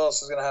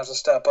is going to have to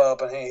step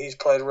up, and he's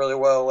played really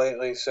well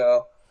lately,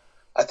 so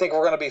I think we're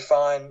going to be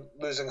fine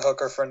losing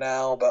Hooker for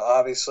now, but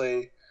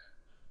obviously,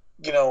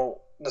 the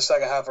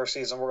second half of our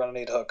season, we're going to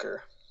need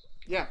Hooker.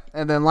 Yeah.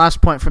 And then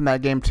last point from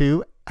that game,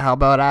 too, how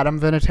about Adam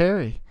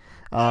Vinatieri?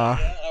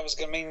 I was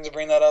meaning to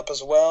bring that up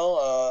as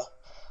well.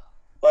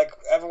 Like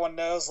everyone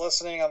knows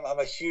listening, I'm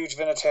a huge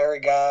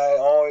Vinatieri guy,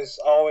 always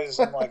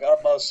I'm like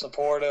utmost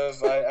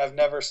supportive. I've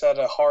never said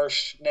a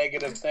harsh,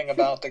 negative thing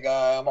about the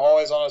guy. I'm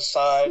always on his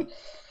side.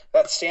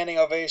 That standing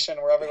ovation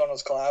where everyone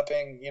was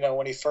clapping,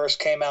 when he first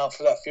came out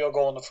for that field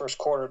goal in the first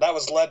quarter, that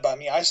was led by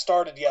me. I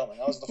started yelling.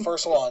 I was the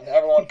first one.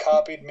 Everyone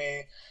copied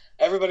me.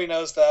 Everybody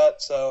knows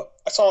that, so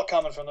I saw it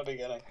coming from the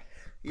beginning.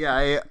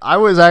 Yeah, I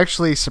was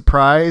actually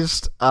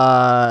surprised.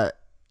 A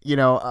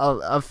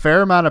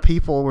fair amount of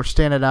people were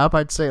standing up.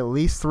 I'd say at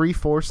least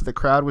 3/4 of the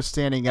crowd was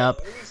standing up.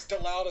 It was the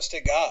loudest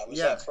it got. Was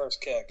that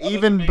first kick?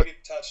 Even maybe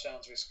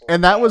touchdowns we scored.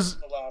 And that was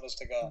the loudest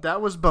it got.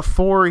 That was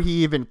before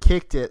he even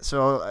kicked it.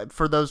 So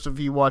for those of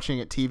you watching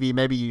at TV,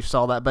 maybe you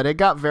saw that, but it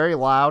got very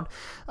loud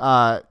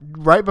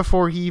right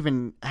before he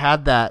even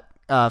had that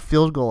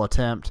field goal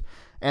attempt.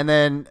 And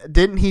then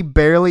didn't he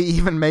barely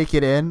even make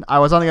it in? I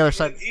was on the other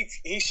side.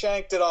 He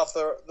shanked it off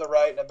the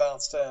right and it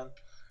bounced in.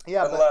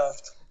 Yeah,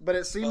 left. But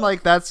it seemed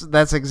like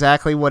that's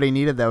exactly what he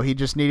needed, though. He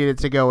just needed it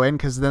to go in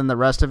because then the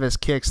rest of his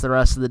kicks the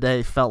rest of the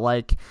day felt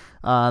like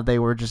they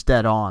were just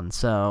dead on.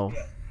 So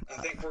yeah,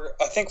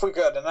 I think we're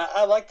good, and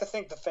I like to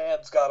think the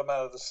fans got him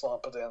out of the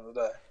slump at the end of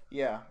the day.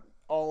 Yeah,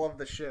 all of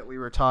the shit we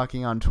were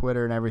talking on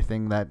Twitter and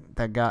everything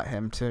that got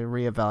him to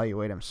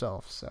reevaluate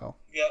himself. So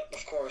yeah,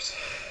 of course.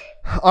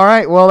 All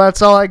right, well,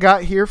 that's all I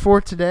got here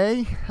for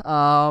today.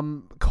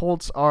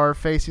 Colts are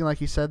facing, like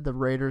you said, the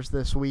Raiders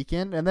this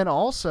weekend. And then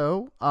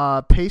also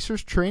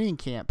Pacers training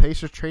camp.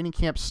 Pacers training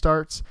camp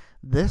starts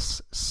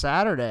this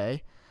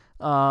Saturday.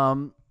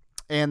 And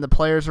the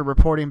players are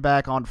reporting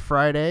back on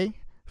Friday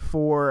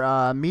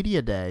for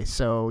Media Day.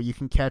 So you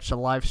can catch a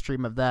live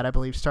stream of that, I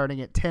believe, starting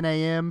at 10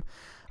 a.m.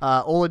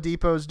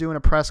 Oladipo's doing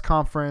a press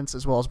conference,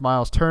 as well as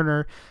Miles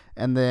Turner.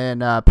 And then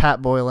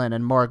Pat Boylan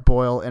and Mark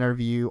Boyle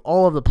interview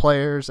all of the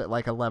players at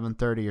like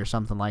 11:30 or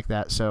something like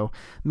that. So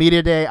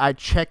Media Day, I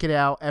check it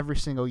out every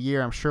single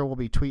year. I'm sure we'll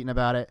be tweeting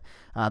about it.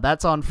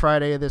 That's on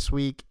Friday of this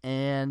week.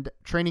 And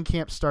training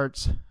camp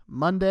starts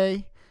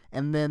Monday.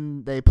 And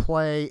then they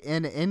play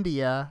in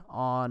India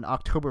on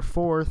October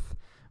 4th,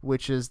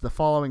 which is the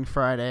following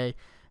Friday.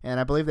 And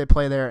I believe they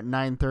play there at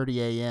 9:30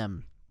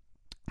 a.m.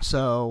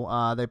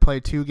 So they play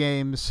 2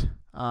 games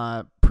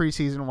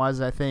preseason-wise,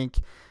 I think.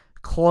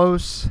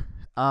 Close,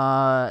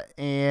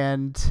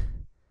 and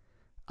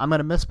I'm going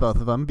to miss both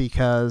of them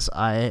because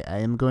I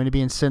am going to be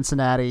in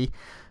Cincinnati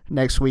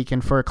next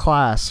weekend for a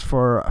class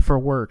for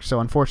work. So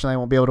unfortunately I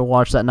won't be able to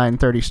watch that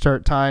 9:30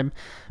 start time.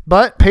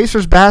 But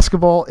Pacers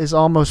basketball is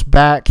almost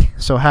back,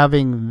 so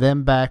having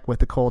them back with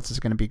the Colts is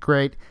going to be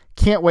great.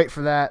 Can't wait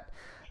for that.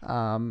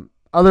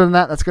 Other than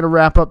that, that's going to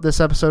wrap up this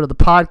episode of the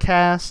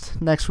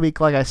podcast. Next week,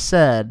 like I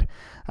said,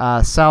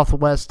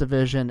 Southwest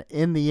Division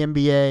in the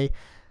NBA.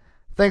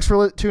 Thanks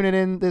for tuning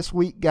in this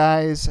week,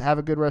 guys. Have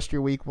a good rest of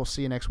your week. We'll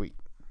see you next week.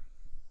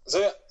 See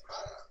ya.